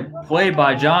base hit. Play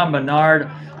by John Bernard,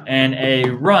 and a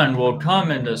run will come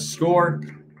in to score.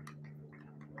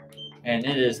 And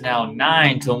it is now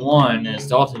 9-1 as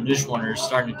Dalton Nushwarner is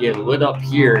starting to get lit up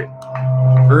here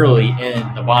early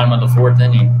in the bottom of the 4th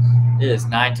inning. It is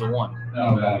 9-1.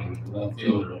 Now batting left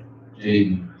fielder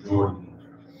Jaden Jordan.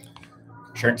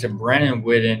 Trenton Brennan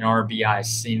with an RBI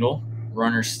single.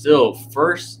 Runner still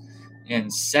first and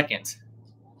 2nd.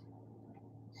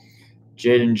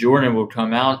 Jaden Jordan will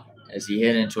come out as he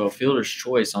hit into a fielder's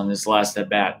choice on this last at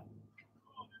bat.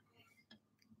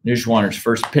 Nushwarner's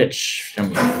first pitch going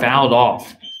to be fouled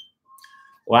off.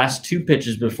 Last 2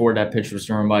 pitches before that pitch was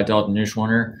thrown by Dalton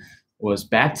Nushwarner was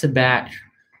back-to-back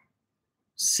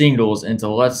singles into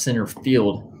left center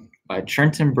field by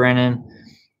Trenton Brennan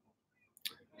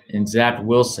and Zach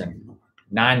Wilson.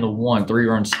 9-1,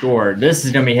 3-run score. This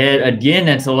is going to be hit again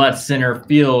into left center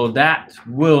field. That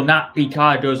will not be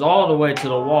caught. It goes all the way to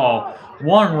the wall.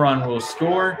 1 run will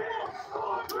score.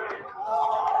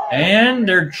 And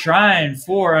they're trying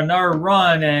for another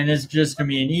run, and it's just going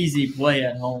to be an easy play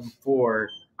at home for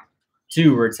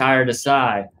 2 retire to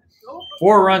side.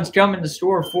 4 runs coming to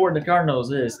score for the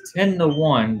Cardinals is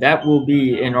 10-1. That will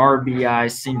be an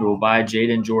RBI single by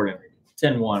Jaden Jordan.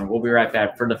 10-1. We'll be right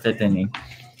back for the 5th inning.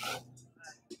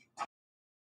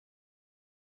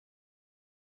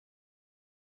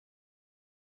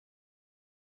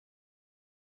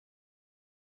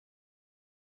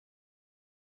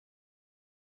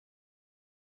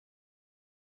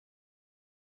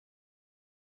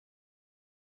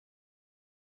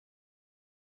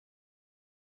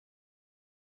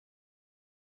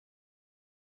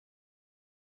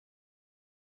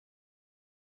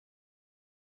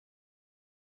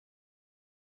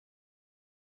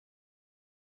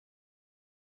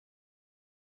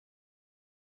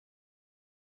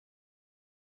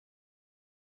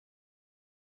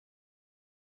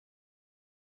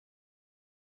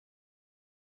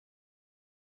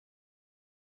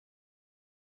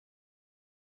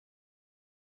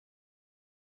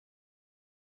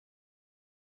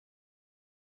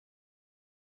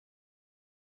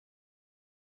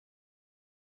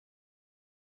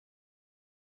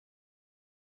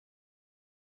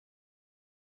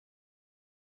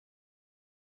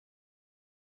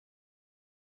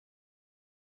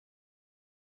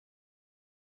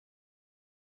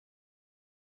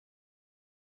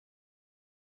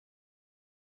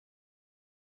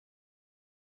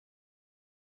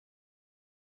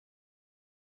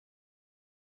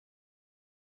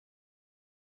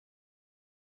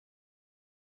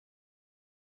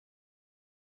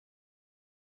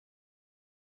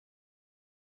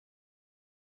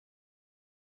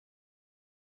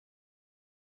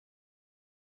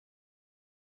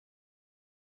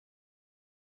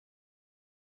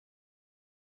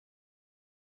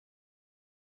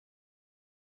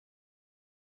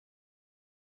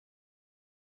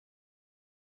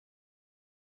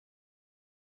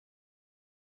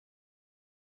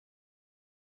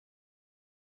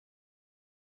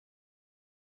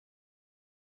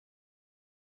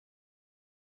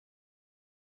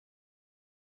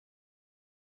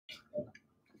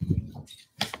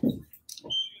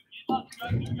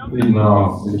 Leading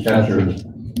off the catcher,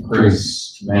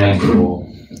 Chris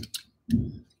Mansell.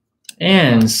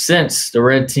 And since the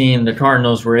red team, the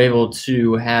Cardinals, were able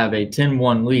to have a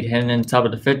 10-1 lead heading in top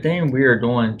of the 5th inning, we are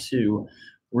going to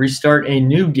restart a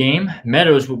new game.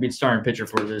 Meadows will be the starting pitcher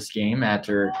for this game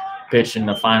after pitching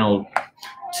the final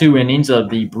 2 innings of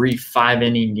the brief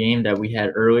 5-inning game that we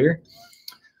had earlier.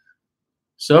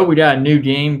 So we got a new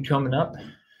game coming up.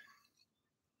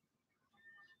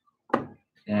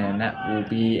 And that will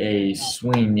be a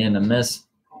swing and a miss.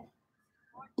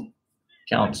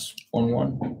 Counts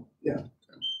 1-1. Yeah.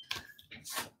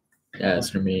 Yeah,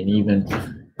 it's going to be an even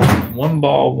 1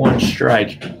 ball, 1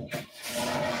 strike.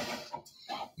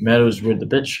 Meadows with the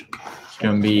pitch. It's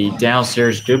going to be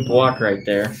downstairs. Good block right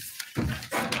there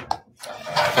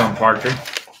from Parker.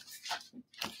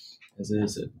 This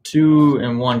is a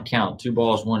 2-1 count. 2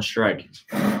 balls, 1 strike.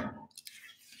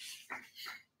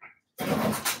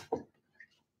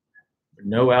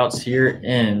 No outs here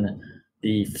in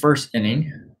the first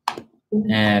inning.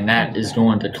 And that is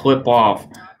going to clip off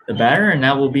the batter, and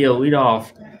that will be a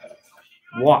leadoff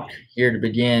walk here to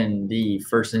begin the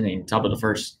first inning, top of the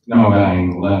first. Now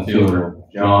batting left fielder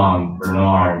John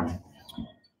Bernard.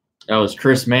 That was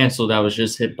Chris Mansell that was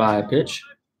just hit by a pitch.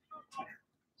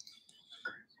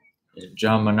 And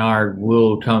John Bernard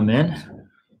will come in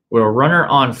with a runner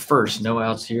on first. No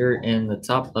outs here in the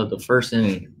top of the first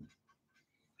inning.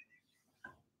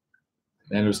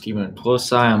 Meadows keeping a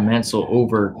close eye on Mansell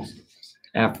over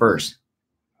at first.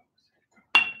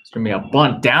 It's going to be a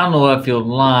bunt down the left field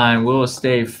line. Will it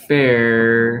stay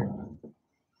fair?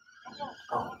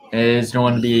 It is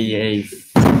going to be a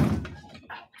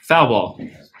foul ball.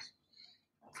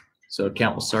 So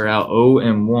count will start out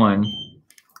 0-1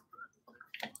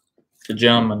 to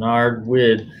John Menard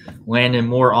with Landon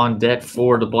Moore on deck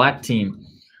for the black team.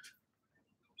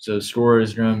 So the score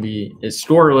is going to be it's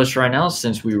scoreless right now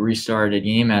since we restarted the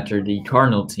game after the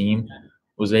Cardinal team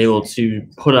was able to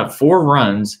put up 4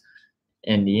 runs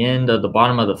in the end of the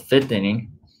bottom of the 5th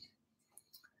inning.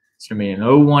 It's going to be an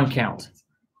 0-1 count.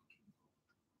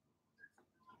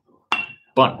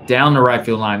 Bunt down the right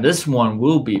field line. This one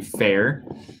will be fair,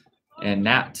 and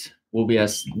that will be a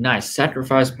nice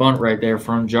sacrifice bunt right there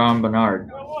from John Bernard.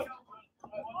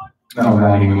 Now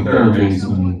batting third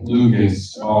baseman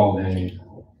Lucas Alday.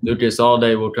 Lucas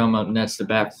Alday will come up next to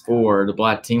bat for the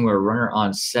black team with a runner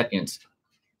on second.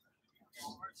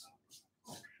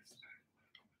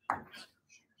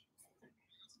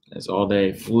 As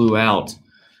Alday flew out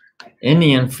in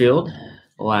the infield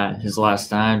his last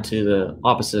time to the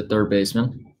opposite third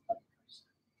baseman.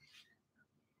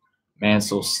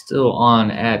 Mansell still on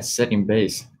at second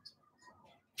base.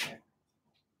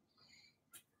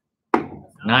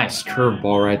 Nice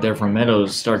curveball right there from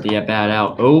Meadows to start the at-bat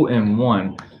out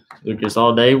 0-1. Lucas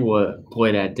Alday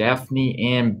played at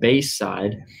Daphne and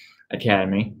Bayside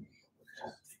Academy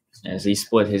as he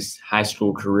split his high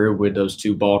school career with those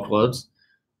 2 ball clubs.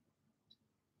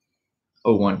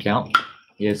 0-1 count.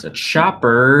 He is a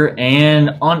chopper,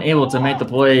 and unable to make the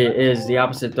play is the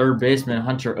opposite third baseman,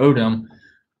 Hunter Odom.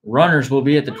 Runners will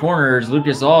be at the corners.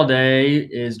 Lucas Alday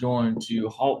is going to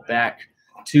halt back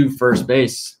to first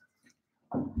base.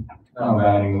 Now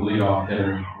batting leadoff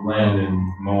hitter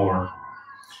Landon Moore.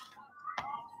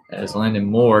 As Landon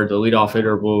Moore, the leadoff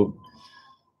hitter, will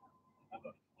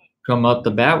come up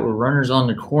the bat with runners on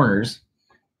the corners.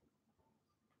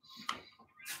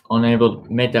 Unable to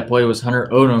make that play was Hunter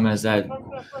Odom as that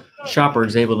chopper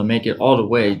is able to make it all the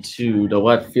way to the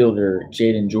left fielder,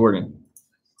 Jaden Jordan.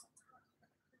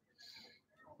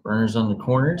 Runners on the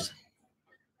corners.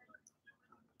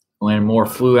 Landon Moore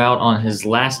flew out on his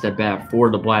last at-bat for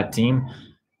the black team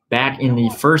back in the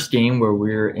first game where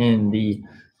we were in the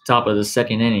top of the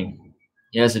 2nd inning.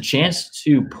 He has a chance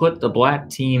to put the black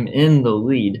team in the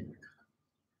lead.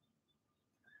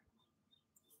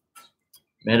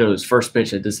 Meadows' first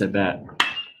pitch at this at-bat.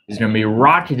 He's going to be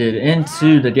rocketed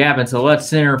into the gap into left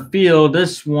center field.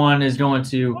 This one is going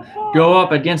to go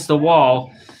up against the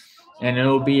wall, and it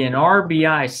will be an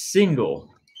RBI single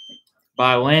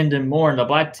by Landon Moore, and the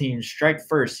black team strike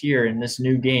first here in this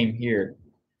new game here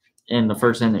in the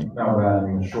first inning. Now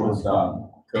batting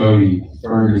shortstop Cody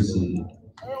Ferguson.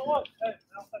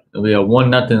 It'll be a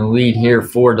 1-0 lead here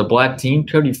for the black team.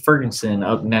 Cody Ferguson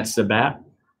up next to bat.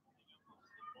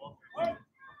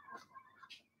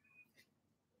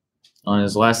 On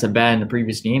his last at bat in the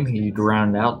previous game, he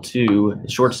grounded out to the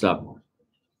shortstop.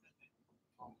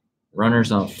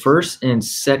 Runners on first and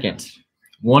second.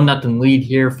 1-0 lead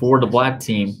here for the black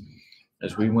team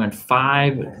as we went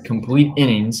 5 complete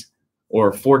innings,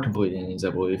 or 4 complete innings, I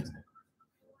believe.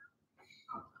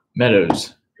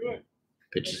 Meadows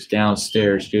pitches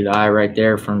downstairs. Good eye right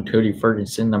there from Cody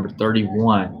Ferguson, number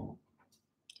 31.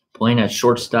 Playing at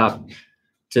shortstop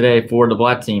today for the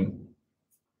black team.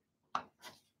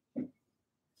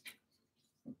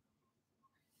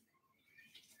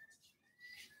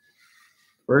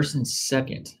 First and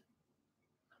second.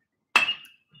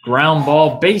 Ground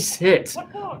ball, base hit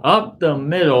up the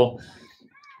middle.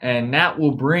 And that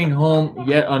will bring home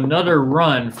yet another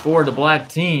run for the black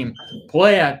team.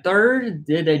 Play at third.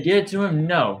 Did they get to him?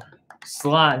 No.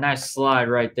 Nice slide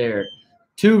right there.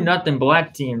 2-0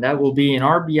 black team. That will be an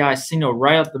RBI single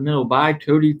right up the middle by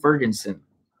Cody Ferguson.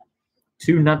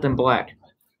 2-0 black.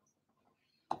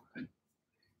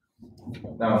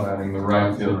 Now having the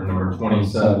right fielder, number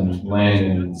 27,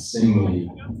 Landon Singley.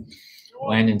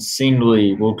 Landon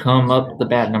Singley will come up the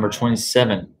bat, number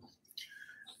 27.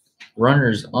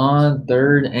 Runners on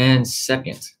third and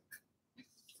second.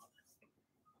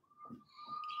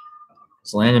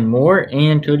 It's Landon Moore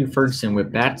and Cody Ferguson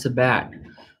with back-to-back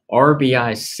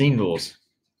RBI singles.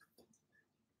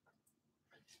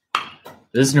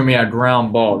 This is going to be a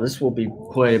ground ball. This will be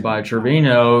played by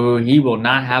Trevino. He will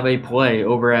not have a play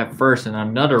over at first, and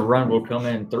another run will come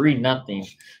in.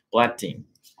 3-0 black team.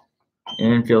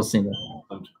 Infield single.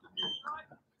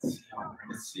 Let's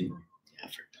see.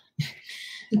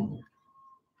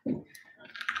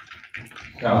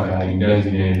 Now having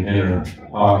designated hitter,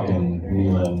 Hawken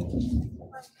Nealon.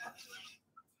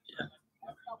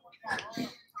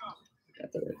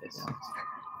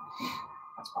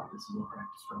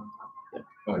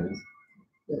 Oh, it is?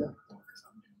 Yeah.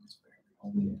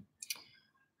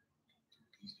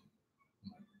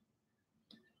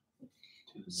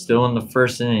 Still in the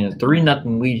first inning. A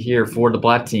 3-0 lead here for the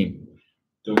black team.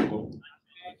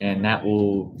 And that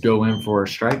will go in for a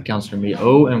strike. Counts going to be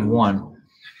 0-1.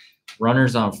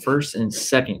 Runners on first and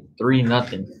second.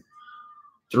 3-0.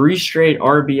 3 straight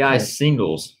RBI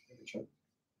singles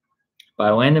by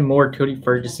Landon Moore, Cody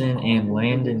Ferguson, and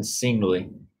Landon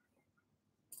Singley.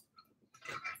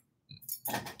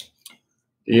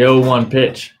 The 0-1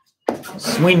 pitch.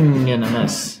 Swing and a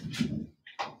miss.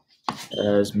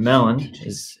 As Mellon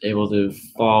is able to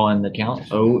fall in the count.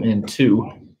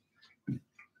 0-2.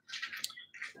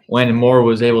 Landon Moore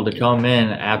was able to come in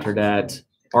after that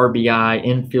RBI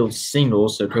infield single.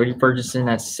 So Cody Ferguson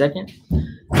at second.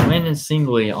 Landon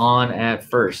Singley on at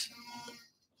first.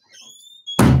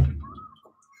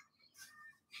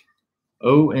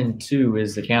 0-2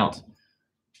 is the count.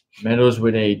 Meadows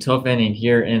with a tough inning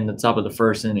here in the top of the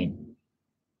first inning.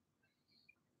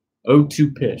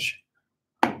 0-2 pitch.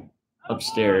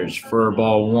 Upstairs for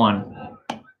ball 1.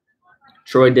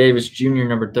 Troy Davis Jr.,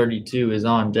 number 32, is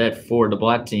on deck for the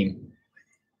black team.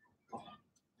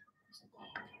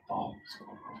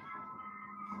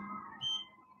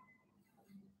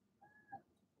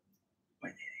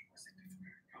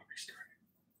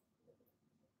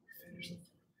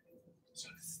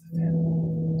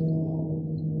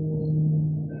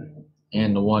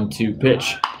 And the 1-2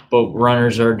 pitch. Both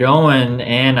runners are going,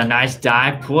 and a nice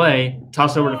dive play.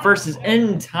 Toss over to first is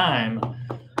in time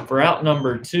for out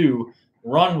number 2.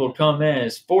 Run will come in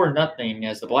as 4-0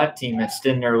 as the black team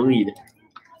extend their lead.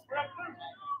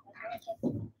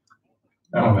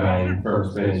 Now batting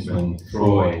first baseman,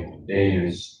 Troy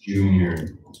Davis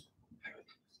Jr.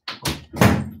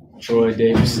 Troy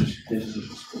Davis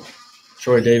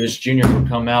Jr. will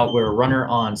come out with a runner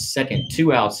on second.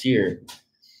 2 outs here.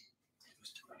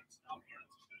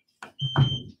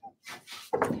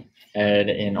 Had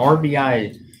an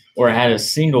RBI or had a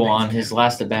single on his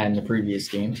last at bat in the previous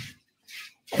game.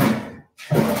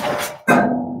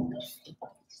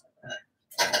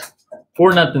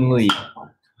 4-0 lead.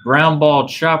 Ground ball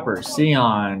chopper.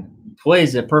 Sion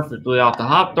plays it perfectly off the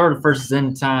hop. Throw to first is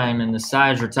in time, and the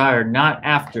side is retired. Not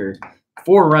after.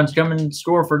 4 runs coming to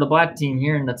score for the black team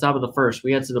here in the top of the first.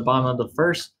 We head to the bottom of the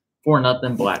first.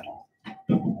 4-0 black.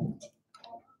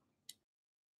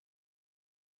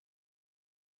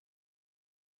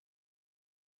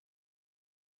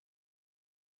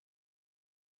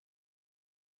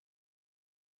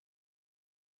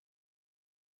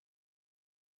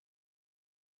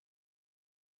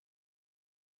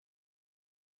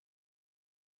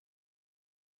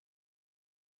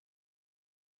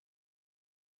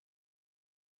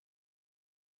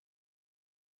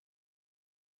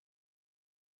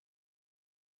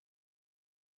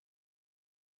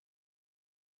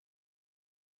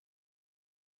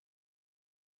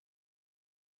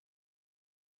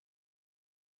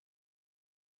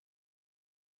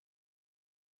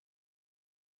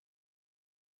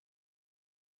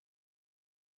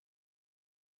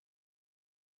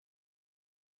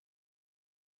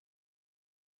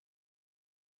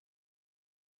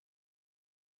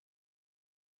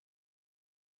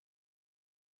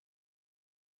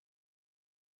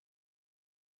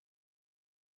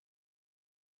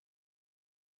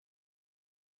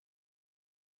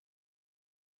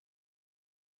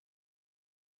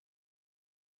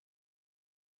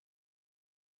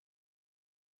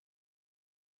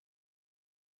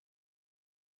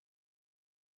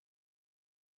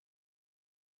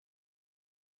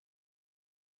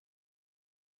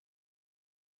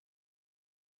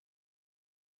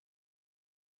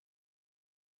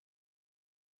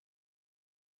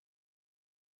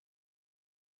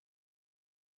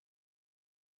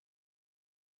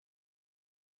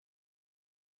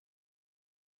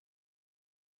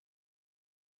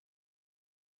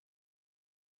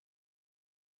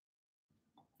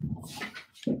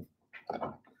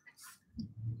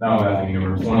 Now batting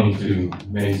number 22,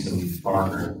 Mason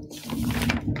Parker.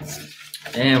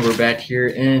 And we're back here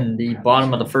in the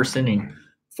bottom of the first inning.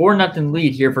 4-0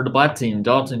 lead here for the black team.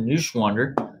 Dalton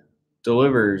Neuschwander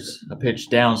delivers a pitch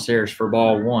downstairs for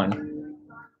ball one.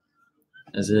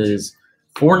 As it is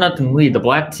 4-0 lead. The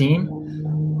black team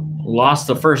lost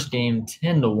the first game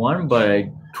 10-1, but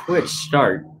a quick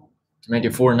start to make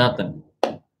it 4-0.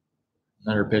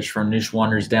 Another pitch from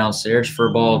Neuschwander's downstairs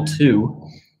for ball two.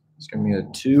 It's going to be a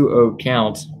 2-0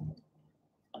 count.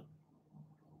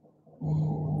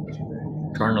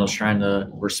 Cardinals trying to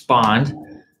respond.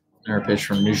 Another pitch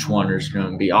from Neuschwander is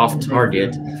going to be off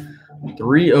target.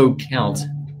 3-0 count.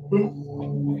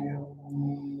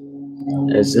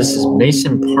 As this is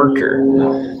Mason Parker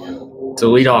to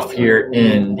lead off here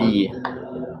in the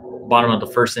bottom of the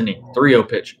first inning. 3-0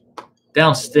 pitch.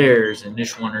 Downstairs, and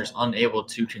Neuschwander is unable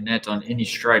to connect on any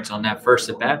strikes on that first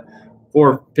at bat.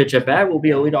 4-pitch at bat will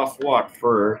be a leadoff walk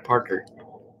for Parker.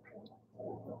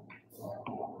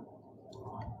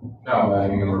 Now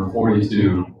batting number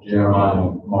 42,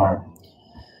 Jeremiah Martin.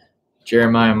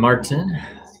 Jeremiah Martin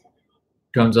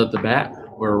comes up the bat.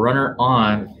 We're a runner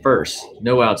on first.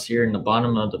 No outs here in the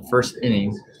bottom of the first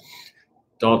inning.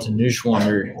 Dalton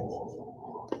Neuschwander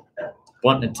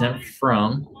bunt attempt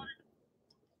from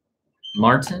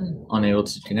Martin, unable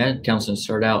to connect. Counts and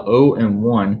start out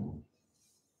 0-1.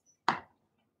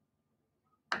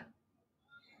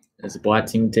 As the black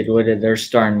team take a look at their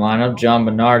starting lineup, John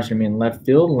Bernard's going to be in left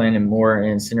field, Landon Moore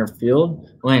in center field.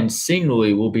 Landon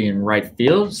Singley will be in right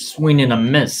field. Swing and a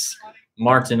miss.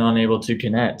 Martin unable to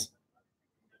connect.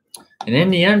 And in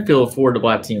the infield for the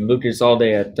black team, Lucas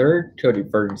Allday at third, Cody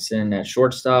Ferguson at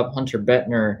shortstop, Hunter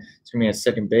Bettner is going to be at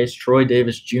second base, Troy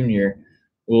Davis Jr.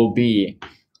 will be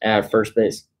at first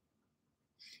base.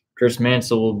 Chris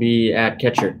Mansell will be at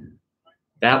catcher.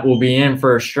 That will be in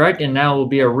for a strike, and now will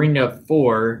be a ring-up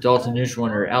for Dalton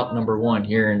Neuschwander, out number one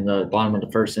here in the bottom of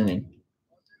the first inning.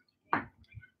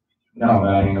 Now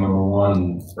batting number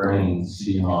 1, Brennan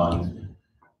Seahon.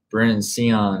 Brennan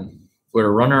Seahon with a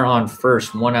runner on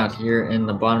first, one out here in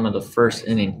the bottom of the first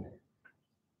inning.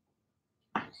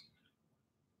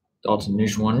 Dalton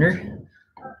Neuschwander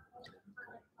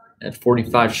at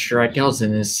 45 strikeouts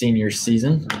in his senior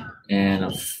season, and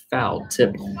a foul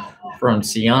tip from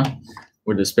Seahon.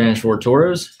 With the Spanish Fort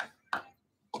Toros,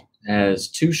 has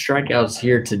 2 strikeouts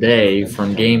here today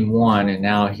from game 1, and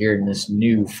now here in this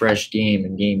new fresh game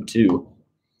in game 2.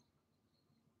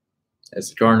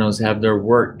 As the Cardinals have their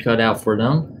work cut out for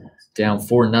them, down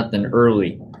 4-0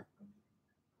 early.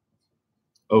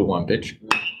 0-1 pitch.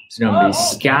 It's going to be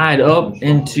skied up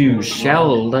into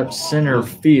shallow left center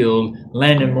field.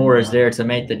 Landon Moore is there to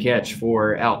make the catch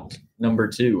for out number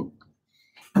 2.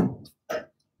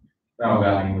 Now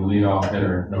batting the leadoff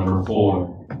hitter, number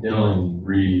 4, Dylan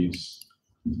Reeves.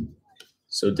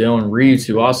 So Dylan Reeves,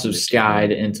 who also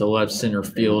skied into left center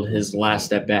field his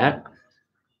last at bat,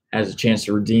 has a chance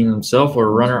to redeem himself with a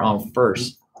runner on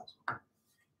first.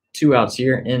 2 outs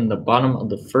here in the bottom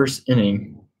of the first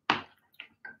inning.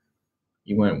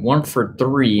 He went 1 for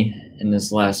 3 in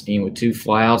this last game with 2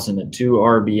 flyouts and a 2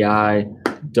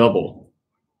 RBI double.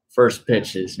 First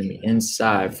pitch is going to be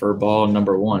inside for ball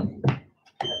number 1.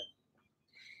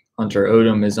 Hunter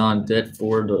Odom is on deck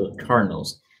for the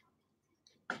Cardinals.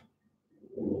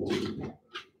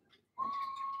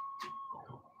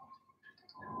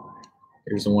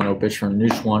 Here's the 1-0 pitch from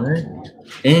Neuschwander.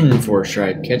 In for a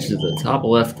strike. Catches the top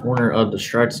left corner of the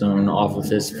strike zone off of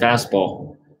his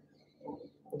fastball.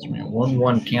 It's a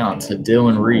 1-1 count to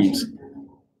Dylan Reeves.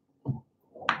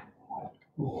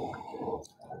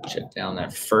 Check down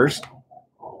that first.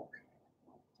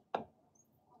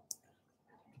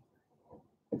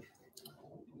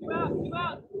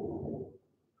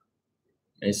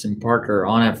 Mason Parker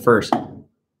on at first.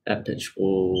 That pitch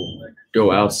will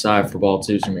go outside for ball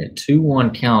 2. It's going to be a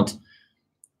 2-1 count.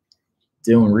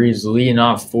 Dylan Reeves leading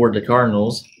off for the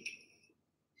Cardinals.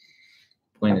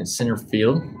 Playing in center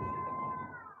field.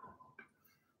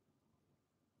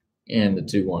 And the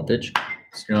 2-1 pitch.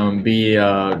 It's going to be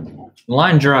a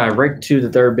line drive right to the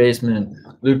third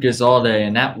baseman, Lucas Allday,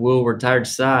 and that will retire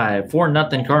side.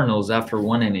 4-0 Cardinals after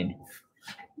 1 inning.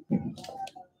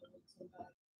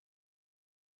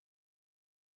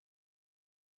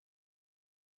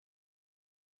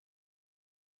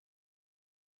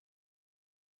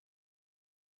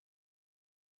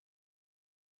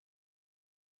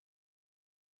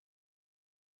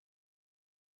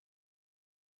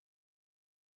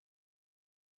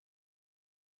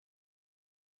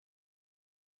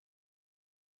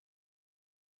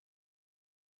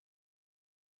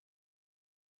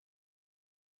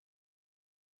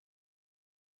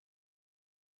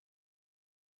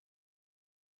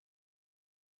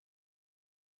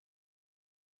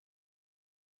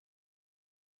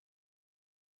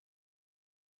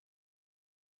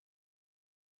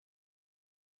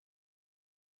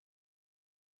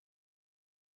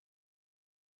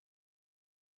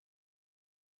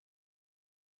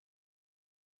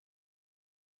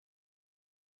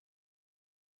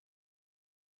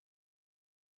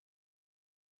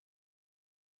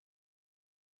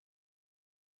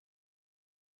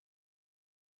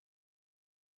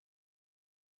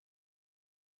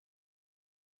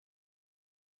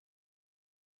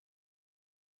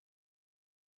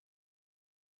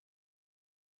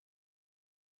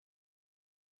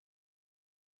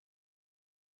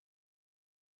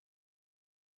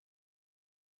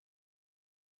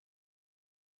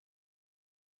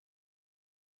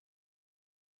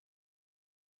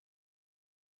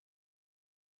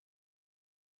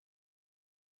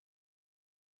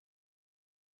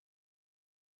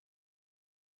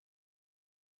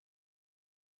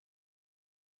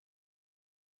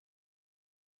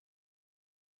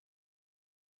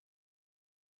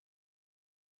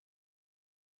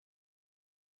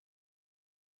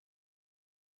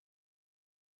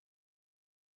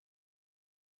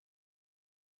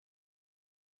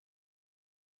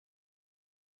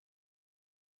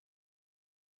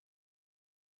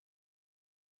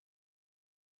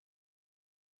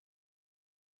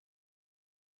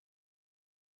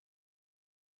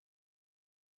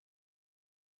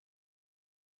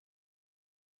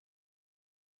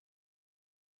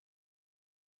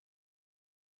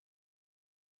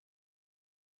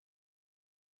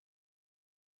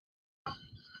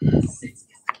 Now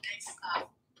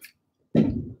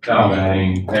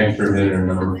batting, extra hitter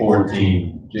number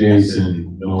 14,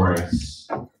 Jason Norris.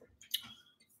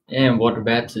 And welcome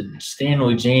back to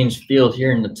Stanley James Field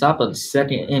here in the top of the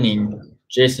second inning.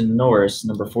 Jason Norris,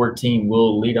 number 14,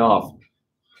 will lead off.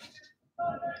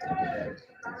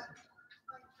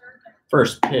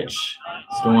 First pitch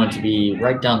is going to be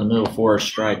right down the middle for a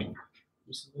strike.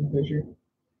 Who's the new pitcher?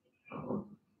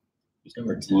 Who's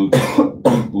number 10?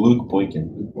 Luke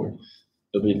Boykin.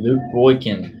 It'll be Luke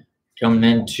Boykin coming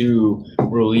in to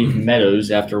relieve Meadows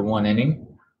after one inning.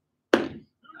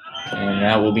 And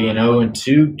that will be an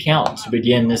 0-2 count to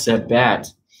begin this at bat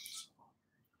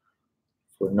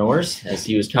for Norris, as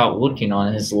he was caught looking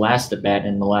on his last at bat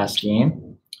in the last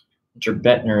game. Mr.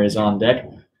 Bettner is on deck.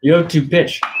 The 0-2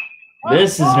 pitch.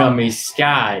 This is going to be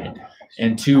skied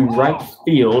into right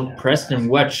field. Preston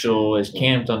Wetchell is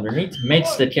camped underneath,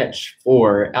 makes the catch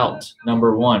for out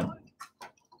number 1.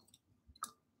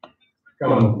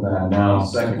 Coming with that now,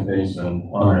 second baseman,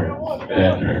 Hunter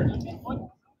Bettner.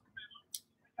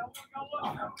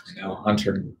 Now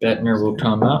Hunter Bettner will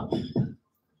come up,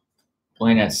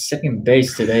 playing at second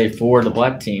base today for the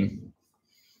black team.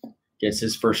 Gets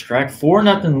his first strike.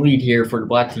 4-0 lead here for the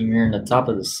black team here in the top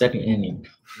of the second inning.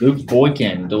 Luke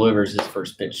Boykin delivers his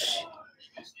first pitch.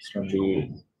 It's going to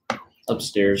be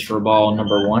upstairs for ball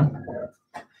number 1.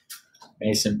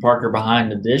 Mason Parker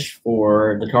behind the dish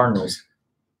for the Cardinals.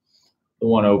 The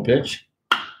 1-0 pitch.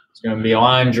 It's going to be a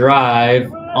line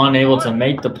drive. Unable to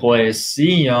make the play.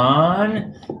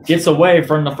 Sion gets away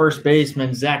from the first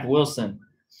baseman, Zach Wilson.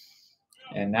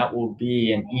 And that will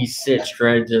be an E6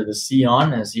 straight to the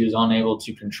Sion, as he was unable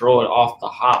to control it off the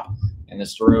hop. And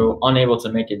this throw unable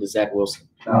to make it to Zach Wilson.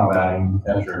 Now batting,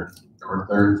 catcher number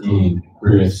 13,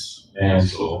 Chris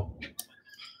Mansell.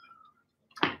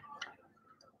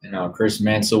 And now Chris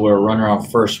Mansell will runner on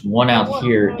first. 1 out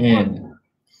here in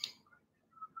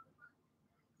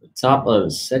the top of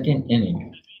the second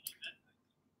inning.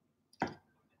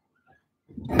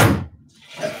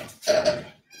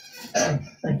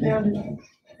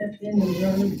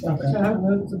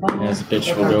 As the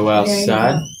pitch will go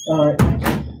outside. All right.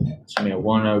 It's going to be a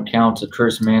 1-0 count to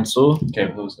Chris Mansell.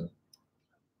 Okay, who's it?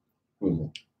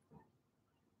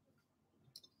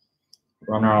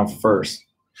 Runner on first.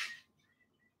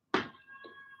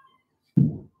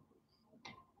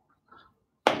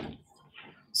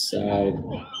 Side.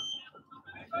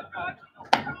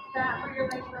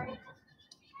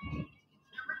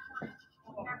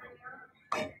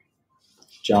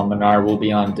 John Menard will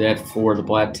be on deck for the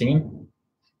black team.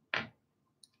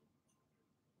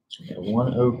 A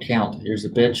 1-0 count. Here's the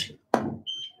pitch.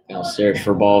 Downstairs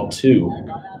for ball 2.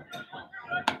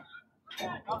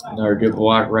 Another good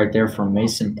block right there from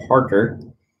Mason Parker.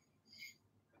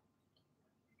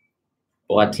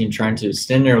 Black team trying to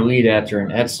extend their lead after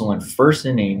an excellent first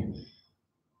inning.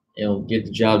 It'll get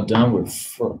the job done with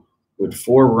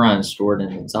 4 runs scored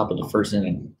in the top of the first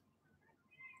inning.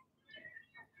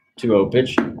 2-0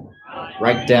 pitch.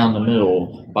 Right down the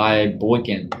middle by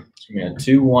Boykin. It's going to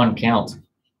be a 2-1 count.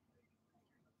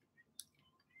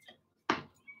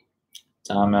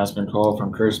 Time has been called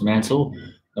from Chris Mansell,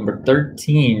 number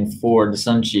 13 for the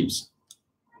Sun Chiefs.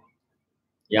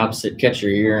 The opposite catcher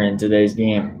here in today's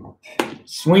game.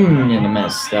 Swinging and a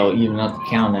miss. That will even up the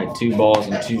count at 2 balls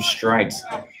and 2 strikes.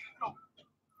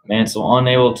 Mansell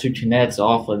unable to connect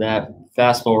off of that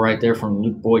fastball right there from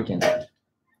Luke Boykin.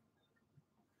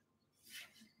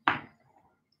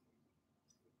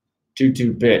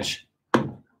 2-2 pitch.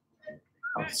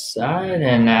 Outside,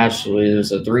 and actually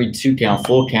there's a 3-2 count,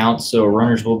 full count, so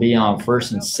runners will be on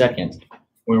first and second.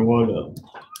 We're 1-0.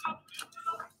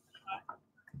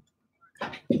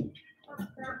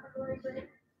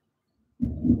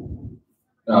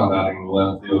 Now batting the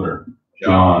left fielder,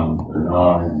 John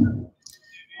Bernard.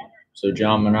 So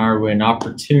John Menard with an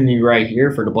opportunity right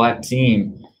here for the black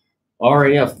team.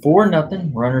 Already up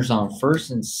 4-0. Runners on first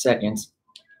and second.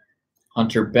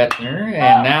 Hunter Bettner,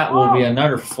 and that will be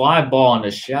another fly ball in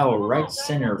the shallow right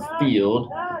center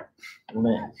field.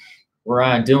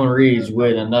 Ryan Dylan Reeves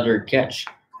with another catch.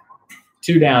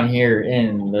 2 down here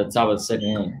in the top of the second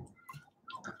inning.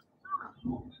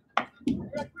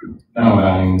 Now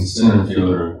batting center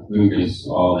fielder, Lucas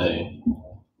Allday.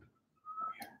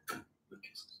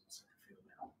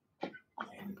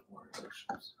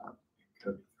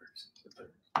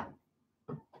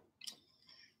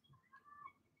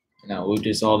 Now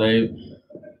Lucas Allday,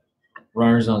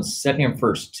 runners on second and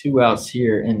first, 2 outs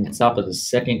here in the top of the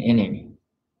second inning.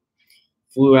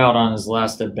 Flew out on his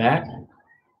last at bat.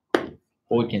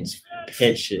 Boykin's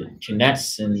pitch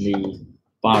connects in the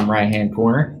bottom right-hand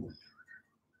corner.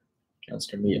 Count's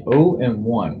going to be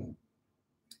 0-1.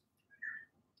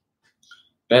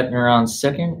 Bettner on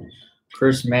second.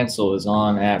 Chris Mansell is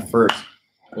on at first.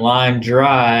 Line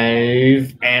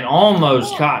drive and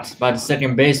almost caught by the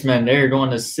second baseman. They're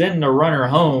going to send the runner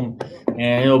home,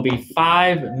 and it'll be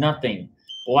 5-0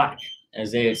 Black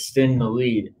as they extend the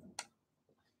lead.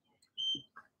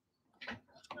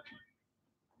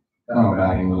 Now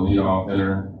batting the leadoff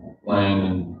hitter,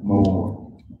 Landon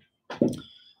Moore.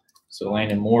 So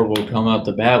Landon Moore will come up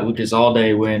to bat. Lucas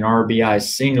Alday with an RBI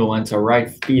single into right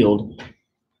field,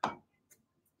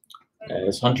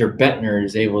 as Hunter Bettner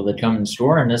is able to come and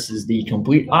score, and this is the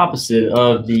complete opposite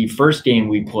of the first game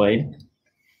we played.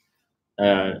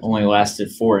 Only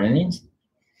lasted 4 innings.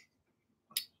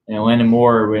 And Landon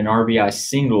Moore with an RBI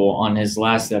single on his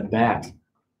last at bat.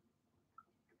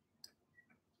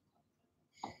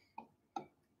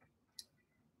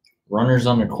 Runners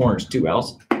on the corners, 2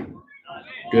 outs.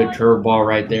 Good curveball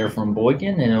right there from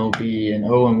Boykin, and it'll be an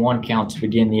 0-1 count to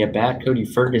begin the at bat. Cody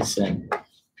Ferguson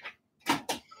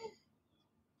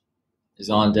is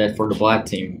on deck for the Black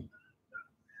team.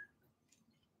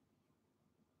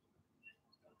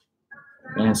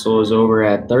 Mansell is over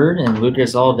at third, and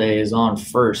Lucas Alday is on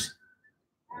first.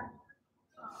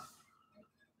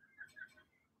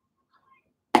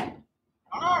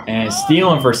 And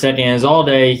stealing for second is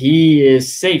Alday. He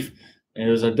is safe. It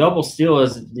was a double steal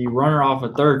as the runner off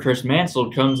of third, Chris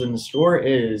Mansell, comes in the score.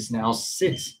 It is now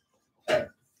 6-0.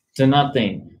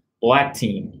 Black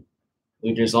team.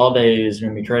 Lucas Alday is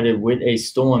going to be credited with a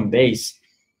stolen base.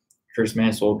 Chris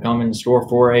Mansell will come in the score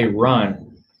for a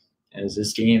run, as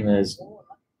this game has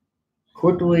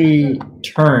quickly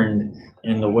turned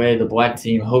in the way the Black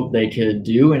team hoped they could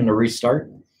do in the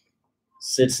restart.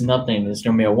 6-0. It's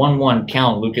going to be a 1-1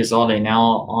 count. Lucas Alday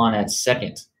now on at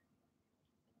second.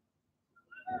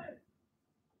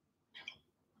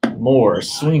 Moore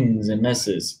swings and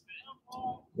misses.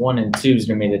 1-2 is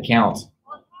going to be the count.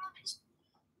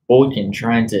 Boykin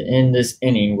trying to end this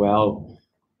inning without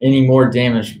any more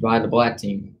damage by the Black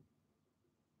team.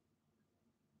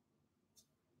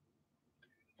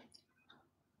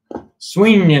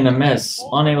 Swing and a miss.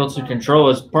 Unable to control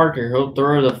his Parker. He'll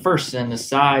throw the first, and the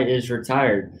side is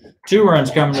retired. 2 runs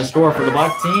coming to score for the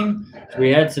Black team as we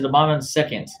head to the bottom of the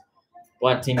second.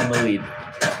 Black team in the lead.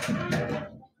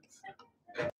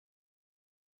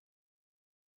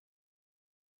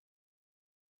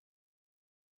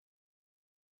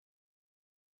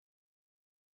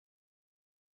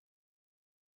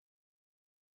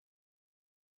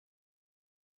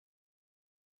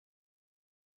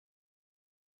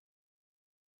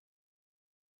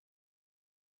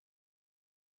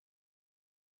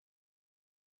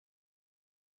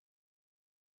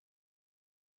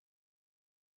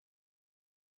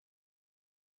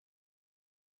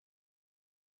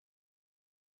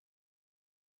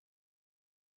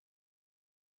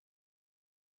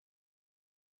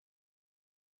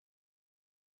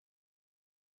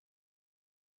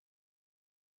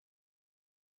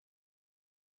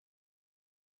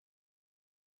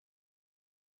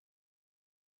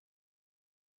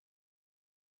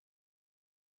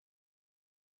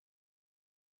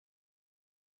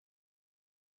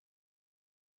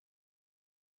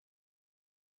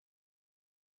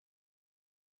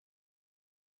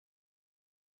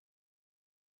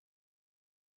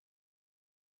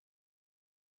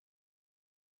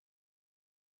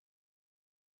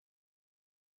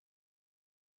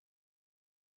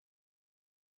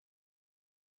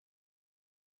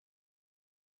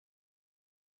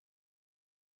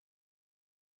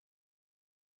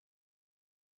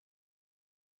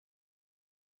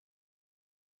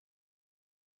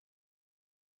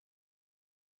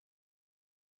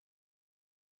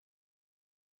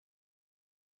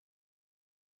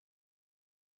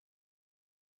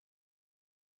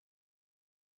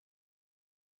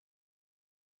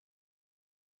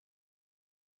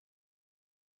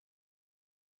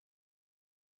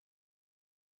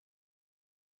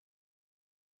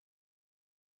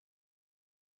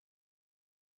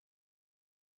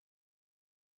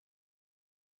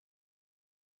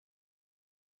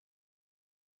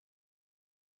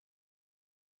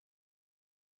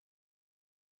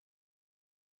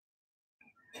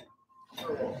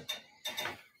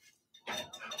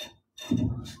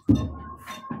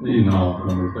 Leading off,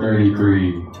 number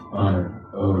 33, Hunter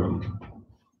Odom.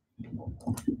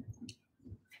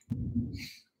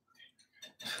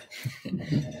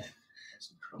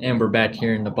 And we're back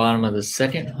here in the bottom of the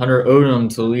second. Hunter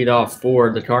Odom to lead off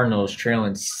for the Cardinals,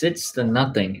 trailing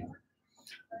 6-0.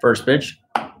 First pitch.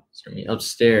 It's going to be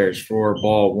upstairs for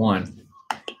ball 1.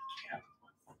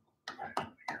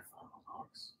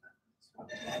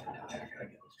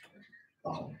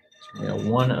 A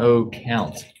 1-0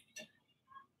 count.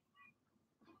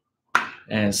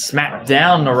 And smacked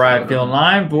down the right field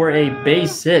line for a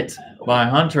base hit by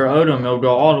Hunter Odom. It'll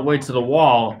go all the way to the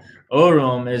wall.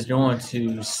 Odom is going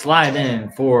to slide in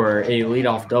for a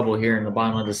leadoff double here in the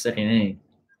bottom of the second inning.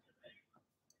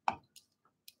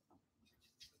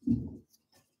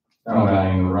 Now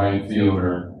batting the right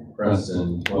fielder,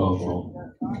 Preston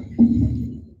Welchel.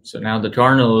 So now the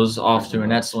Cardinals off to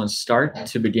an excellent start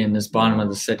to begin this bottom of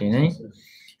the second inning.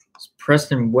 It's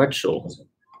Preston Welchel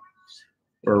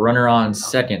for a runner on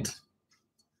second.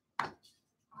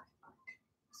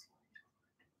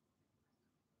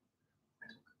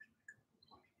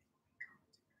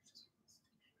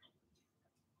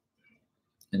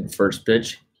 And the first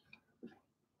pitch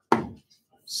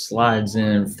slides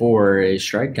in for a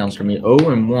strike. Counts for me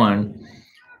 0-1.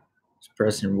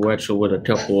 Preston Welchel with a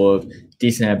couple of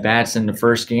decent at-bats in the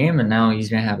first game, and now he's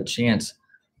going to have a chance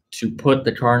to put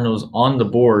the Cardinals on the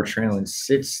board, trailing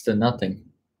 6-0.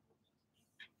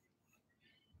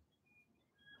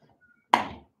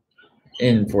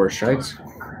 In 4 strikes.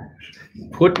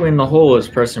 Put in the hole is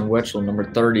Preston Welchel, number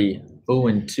 30.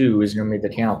 0-2 is going to be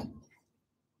the count.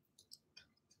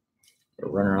 A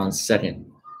runner on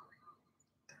second.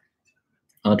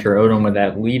 Hunter Odom with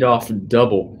that leadoff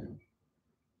double.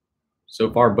 So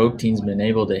far, both teams been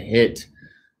able to hit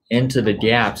into the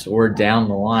gaps or down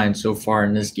the line so far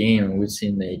in this game, and we've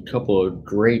seen a couple of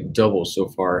great doubles so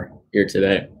far here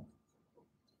today.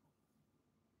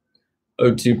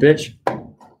 0-2 pitch.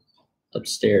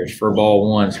 Upstairs for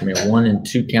ball 1. It's going to be a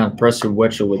 1-2 count. Preston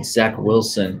Welchel with Zach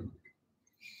Wilson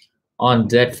on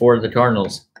deck for the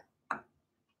Cardinals.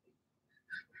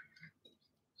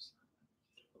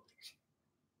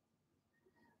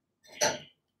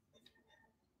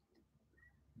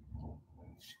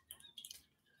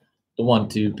 The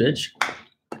 1-2 pitch.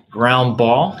 Ground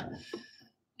ball.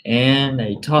 And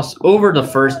a toss over to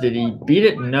first. Did he beat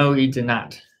it? No, he did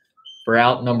not. For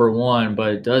out number 1,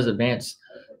 but it does advance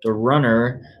the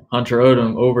runner, Hunter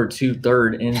Odom, over to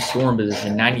third in scoring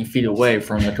position, 90 feet away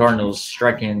from the Cardinals,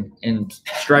 striking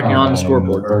on the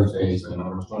scoreboard. First baseman,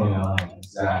 number 29,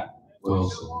 Zach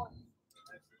Wilson.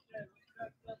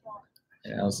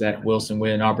 And now Zach Wilson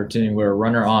with an opportunity with a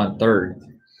runner on third.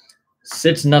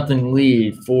 6-0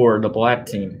 lead for the black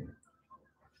team.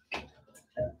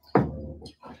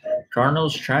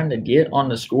 Cardinals trying to get on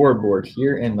the scoreboard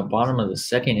here in the bottom of the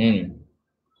second inning.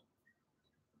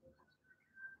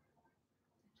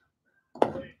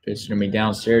 Pitch going to be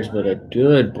downstairs, but a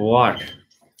good block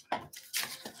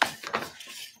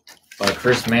by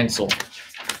Chris Mansell.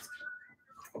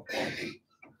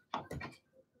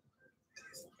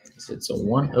 It's a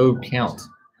 1-0 count.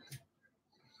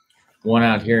 1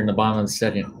 out here in the bottom of the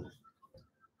second.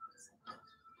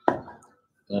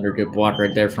 Another good block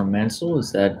right there from Mansell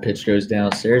as that pitch goes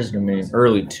downstairs. It's going to be an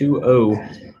early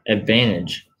 2-0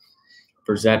 advantage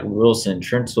for Zach Wilson.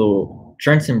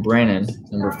 Trenton Brannon,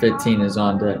 number 15, is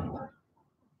on deck.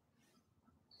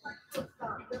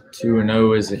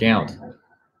 2-0 is the count.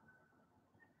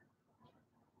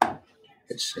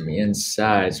 It's going to be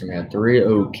inside. It's going to be a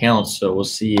 3-0 count, so we'll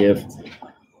see if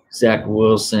Zach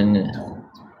Wilson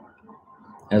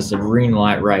has the green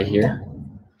light right here.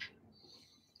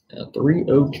 A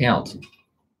 3-0 count.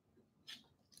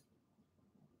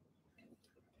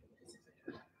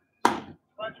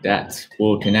 That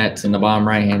will connect in the bottom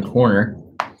right-hand corner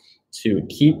to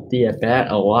keep the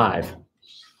at-bat alive.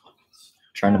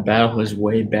 Trying to battle his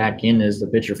way back in as the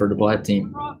pitcher for the black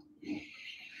team.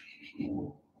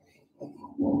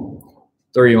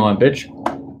 31 pitch.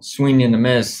 Swing and a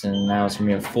miss, and now it's going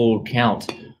to be a full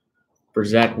count for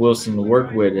Zach Wilson to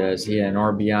work with as he had an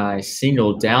RBI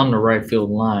single down the right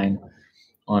field line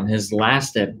on his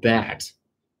last at-bat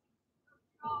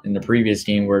in the previous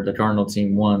game where the Cardinal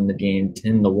team won the game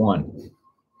 10-1.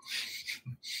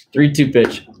 3-2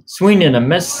 pitch. Swing and a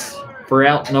miss for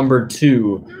out number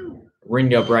 2.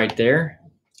 Ringed up right there.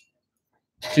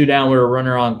 2 down with a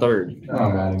runner on third.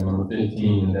 Now batting number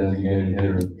 15, designated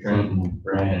hitter Trenton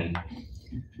Brannon.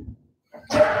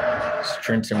 It's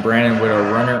Trenton Brannon with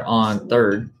a runner on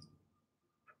third.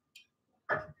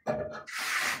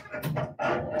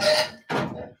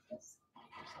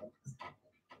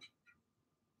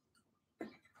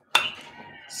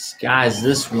 Skies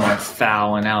this one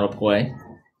foul and out of play.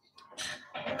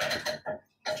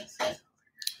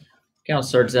 Count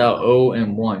starts out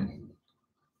 0-1.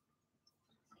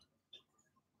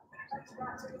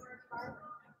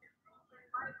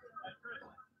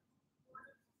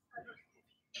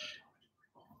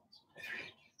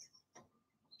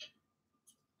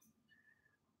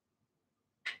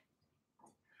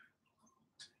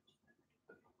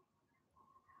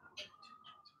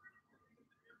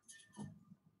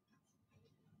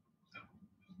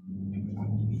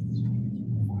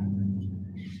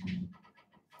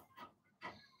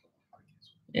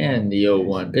 And the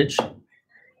 0-1 pitch.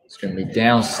 It's going to be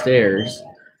downstairs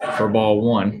for ball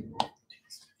 1.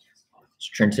 It's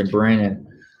Trenton Brannon.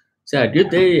 He's had a good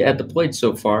day at the plate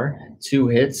so far. 2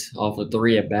 hits off of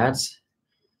 3 at-bats.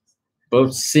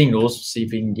 Both singles. See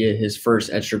if he can get his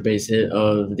first extra base hit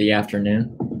of the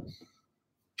afternoon.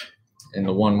 And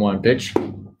the 1-1 pitch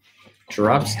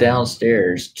drops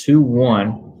downstairs.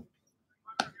 2-1.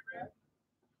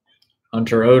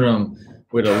 Hunter Odom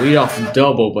with a leadoff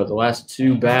double, but the last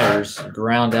 2 batters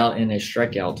ground out in a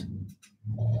strikeout.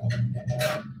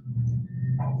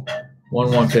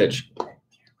 1-1 pitch.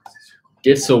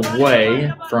 Gets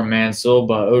away from Mansell,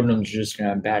 but Odom's just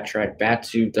going to backtrack back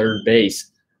to third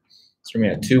base. It's going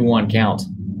to be a 2-1 count.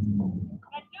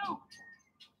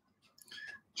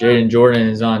 Jaden Jordan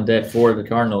is on deck for the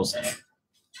Cardinals.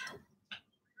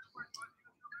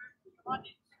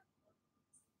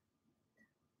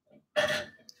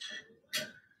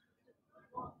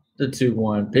 The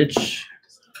 2-1 pitch,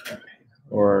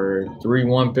 or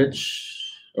 3-1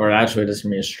 pitch, or actually this is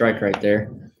going to be a strike right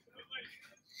there.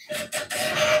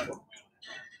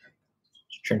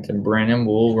 Trenton Brannon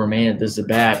will remain at this at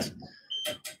bat.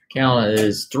 Count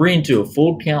is 3-2, a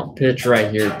full count pitch right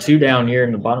here. 2 down here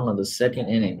in the bottom of the 2nd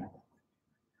inning.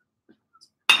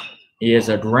 He has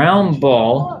a ground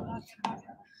ball.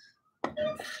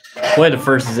 Play to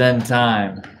first is in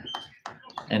time.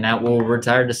 And that will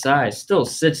retire the side. Still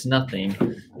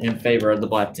 6-0 in favor of the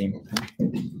black team.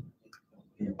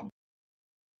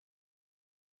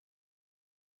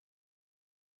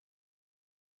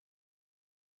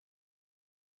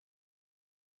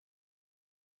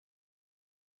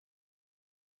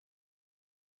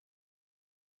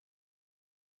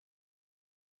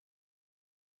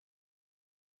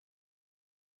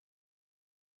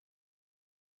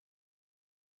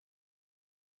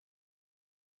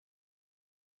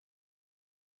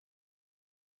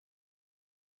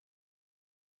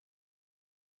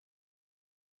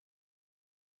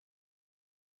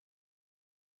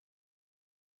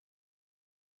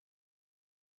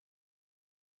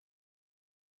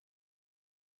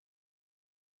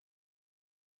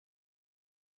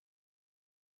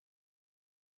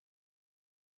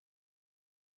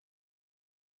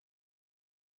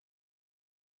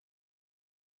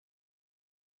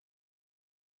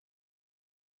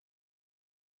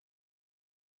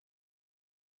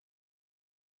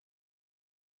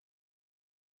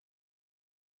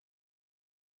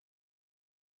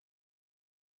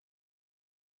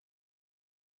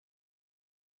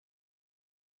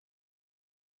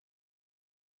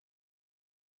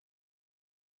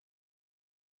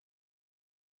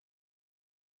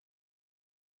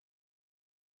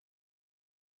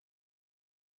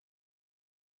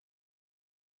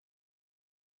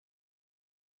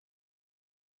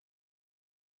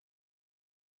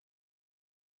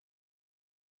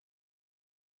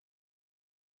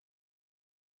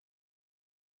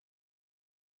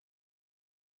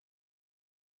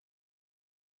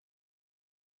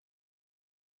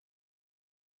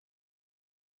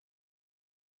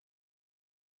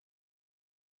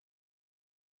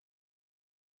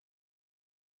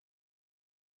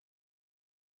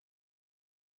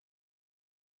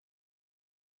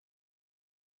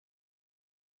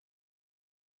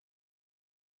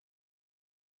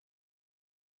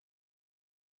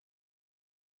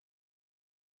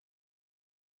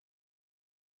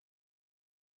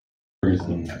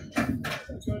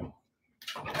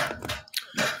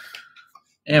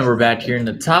 And we're back here in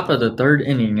the top of the 3rd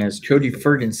inning as Cody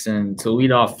Ferguson to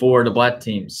lead off for the black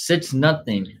team.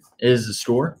 6-0 is the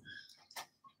score.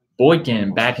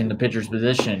 Boykin back in the pitcher's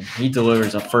position. He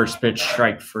delivers a first pitch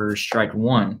strike for strike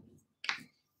 1.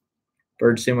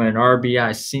 Ferguson with an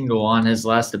RBI single on his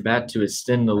last at bat to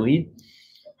extend the lead,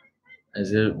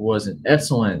 as it was an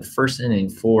excellent first inning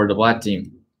for the black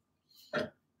team.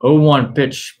 0-1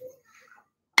 pitch.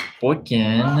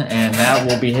 Boykin, and that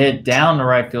will be hit down the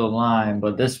right field line,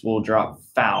 but this will drop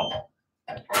foul.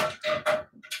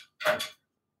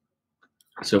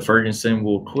 So Ferguson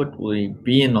will quickly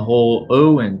be in the hole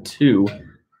 0-2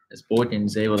 as Boykin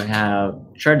is able to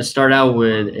tried to start out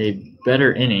with a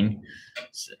better inning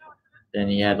than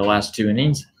he had the last 2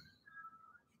 innings.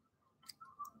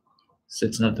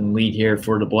 6-0 lead here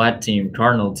for the black team.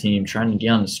 Cardinal team trying to get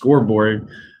on the scoreboard.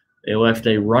 They left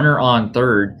a runner on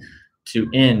third to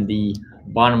end the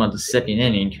bottom of the 2nd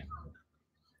inning,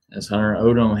 as Hunter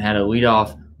Odom had a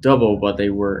leadoff double, but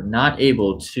they were not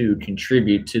able to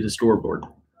contribute to the scoreboard.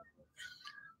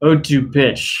 0-2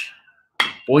 pitch.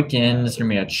 Boykin is going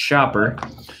to be a chopper.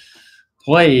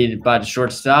 Played by the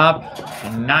shortstop.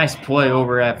 A nice play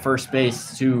over at first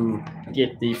base to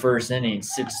get the first inning,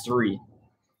 6-3.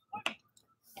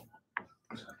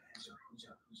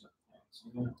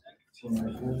 Now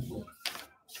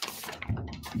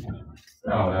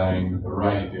batting the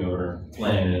right fielder,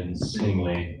 Landon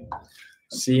Singley.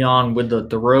 Sion with the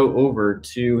throw over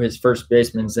to his first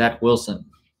baseman, Zach Wilson.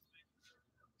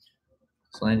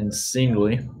 So Landon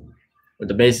Singley with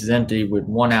the bases empty with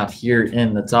one out here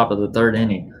in the top of the third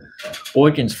inning.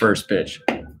 Boykin's first pitch.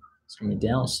 It's going to be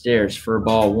downstairs for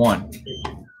ball one.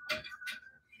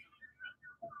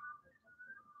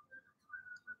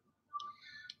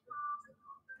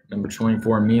 Number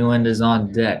 24, Mealand is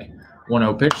on deck.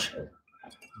 1-0 pitch.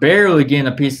 Barely getting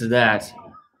a piece of that.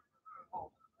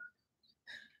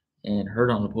 And hurt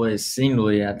on the play is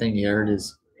Singley. I think he hurt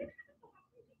his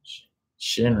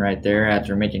shin right there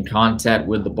after making contact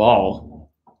with the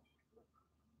ball.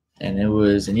 And it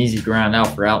was an easy ground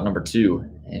out for out number 2.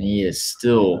 And he is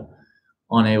still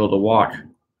unable to walk.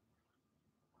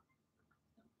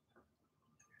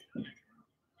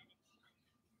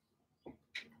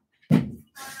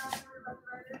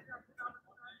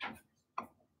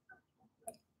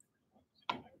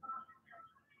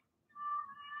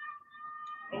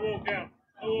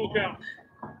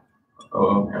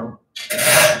 Oh, count.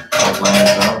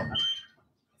 Landon's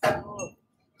out.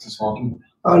 Is this walking?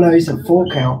 Oh no, he said full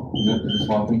count. Is this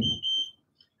walking?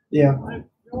 Yeah.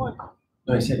 No,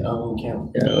 he said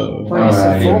count. Well, he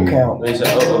said full count. No, he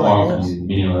said like this.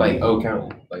 Mealand. Like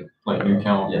count. Like new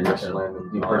count? Yeah, Yes, Landon.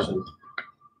 new person.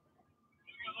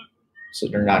 So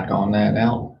they're not calling that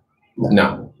out?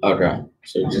 No. Okay.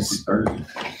 So just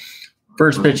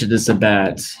first pitch of this at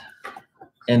bat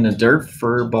in the dirt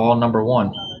for ball number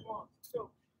 1.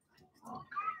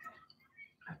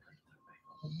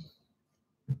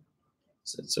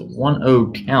 So it's a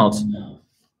 1-0 count.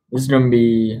 This is going to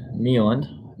be Malin.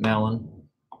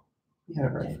 You had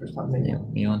it right first time, maybe. Yeah,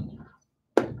 Mealand.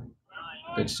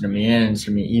 Pitch to me in. It's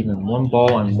going to be even 1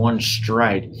 ball and 1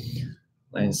 strike.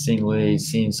 Landon Singley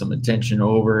seeing some attention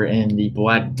over in the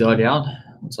black dugout.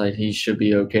 Looks like he should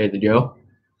be okay to go.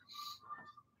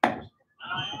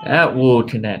 That will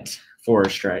connect for a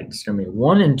strike. It's going to be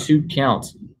 1-2 count.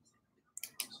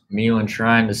 Mealand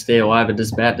trying to stay alive at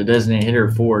this bat, the designated hitter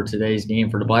for today's game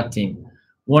for the black team.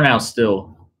 1 out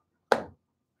still.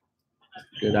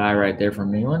 Good eye right there from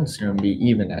Mealand. It's going to be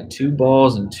even at 2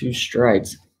 balls and 2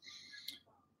 strikes.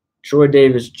 Troy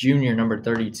Davis Jr., number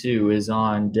 32, is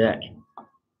on deck.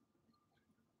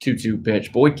 2-2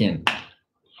 pitch. Boykin.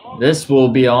 This will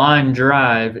be a line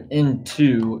drive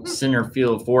into center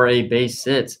field for a base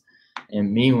hit.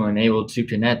 And Mealand able to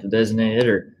connect the designated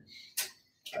hitter.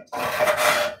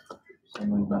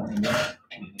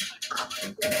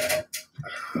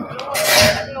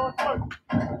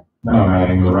 Now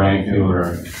batting the right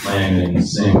fielder, Landon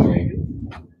Singley.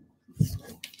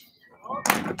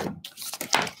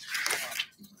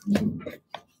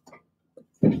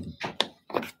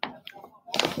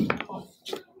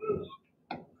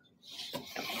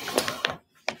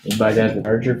 Anybody have the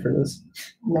charger for this?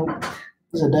 Nope.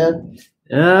 Is it dead?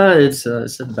 Yeah, it's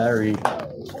the battery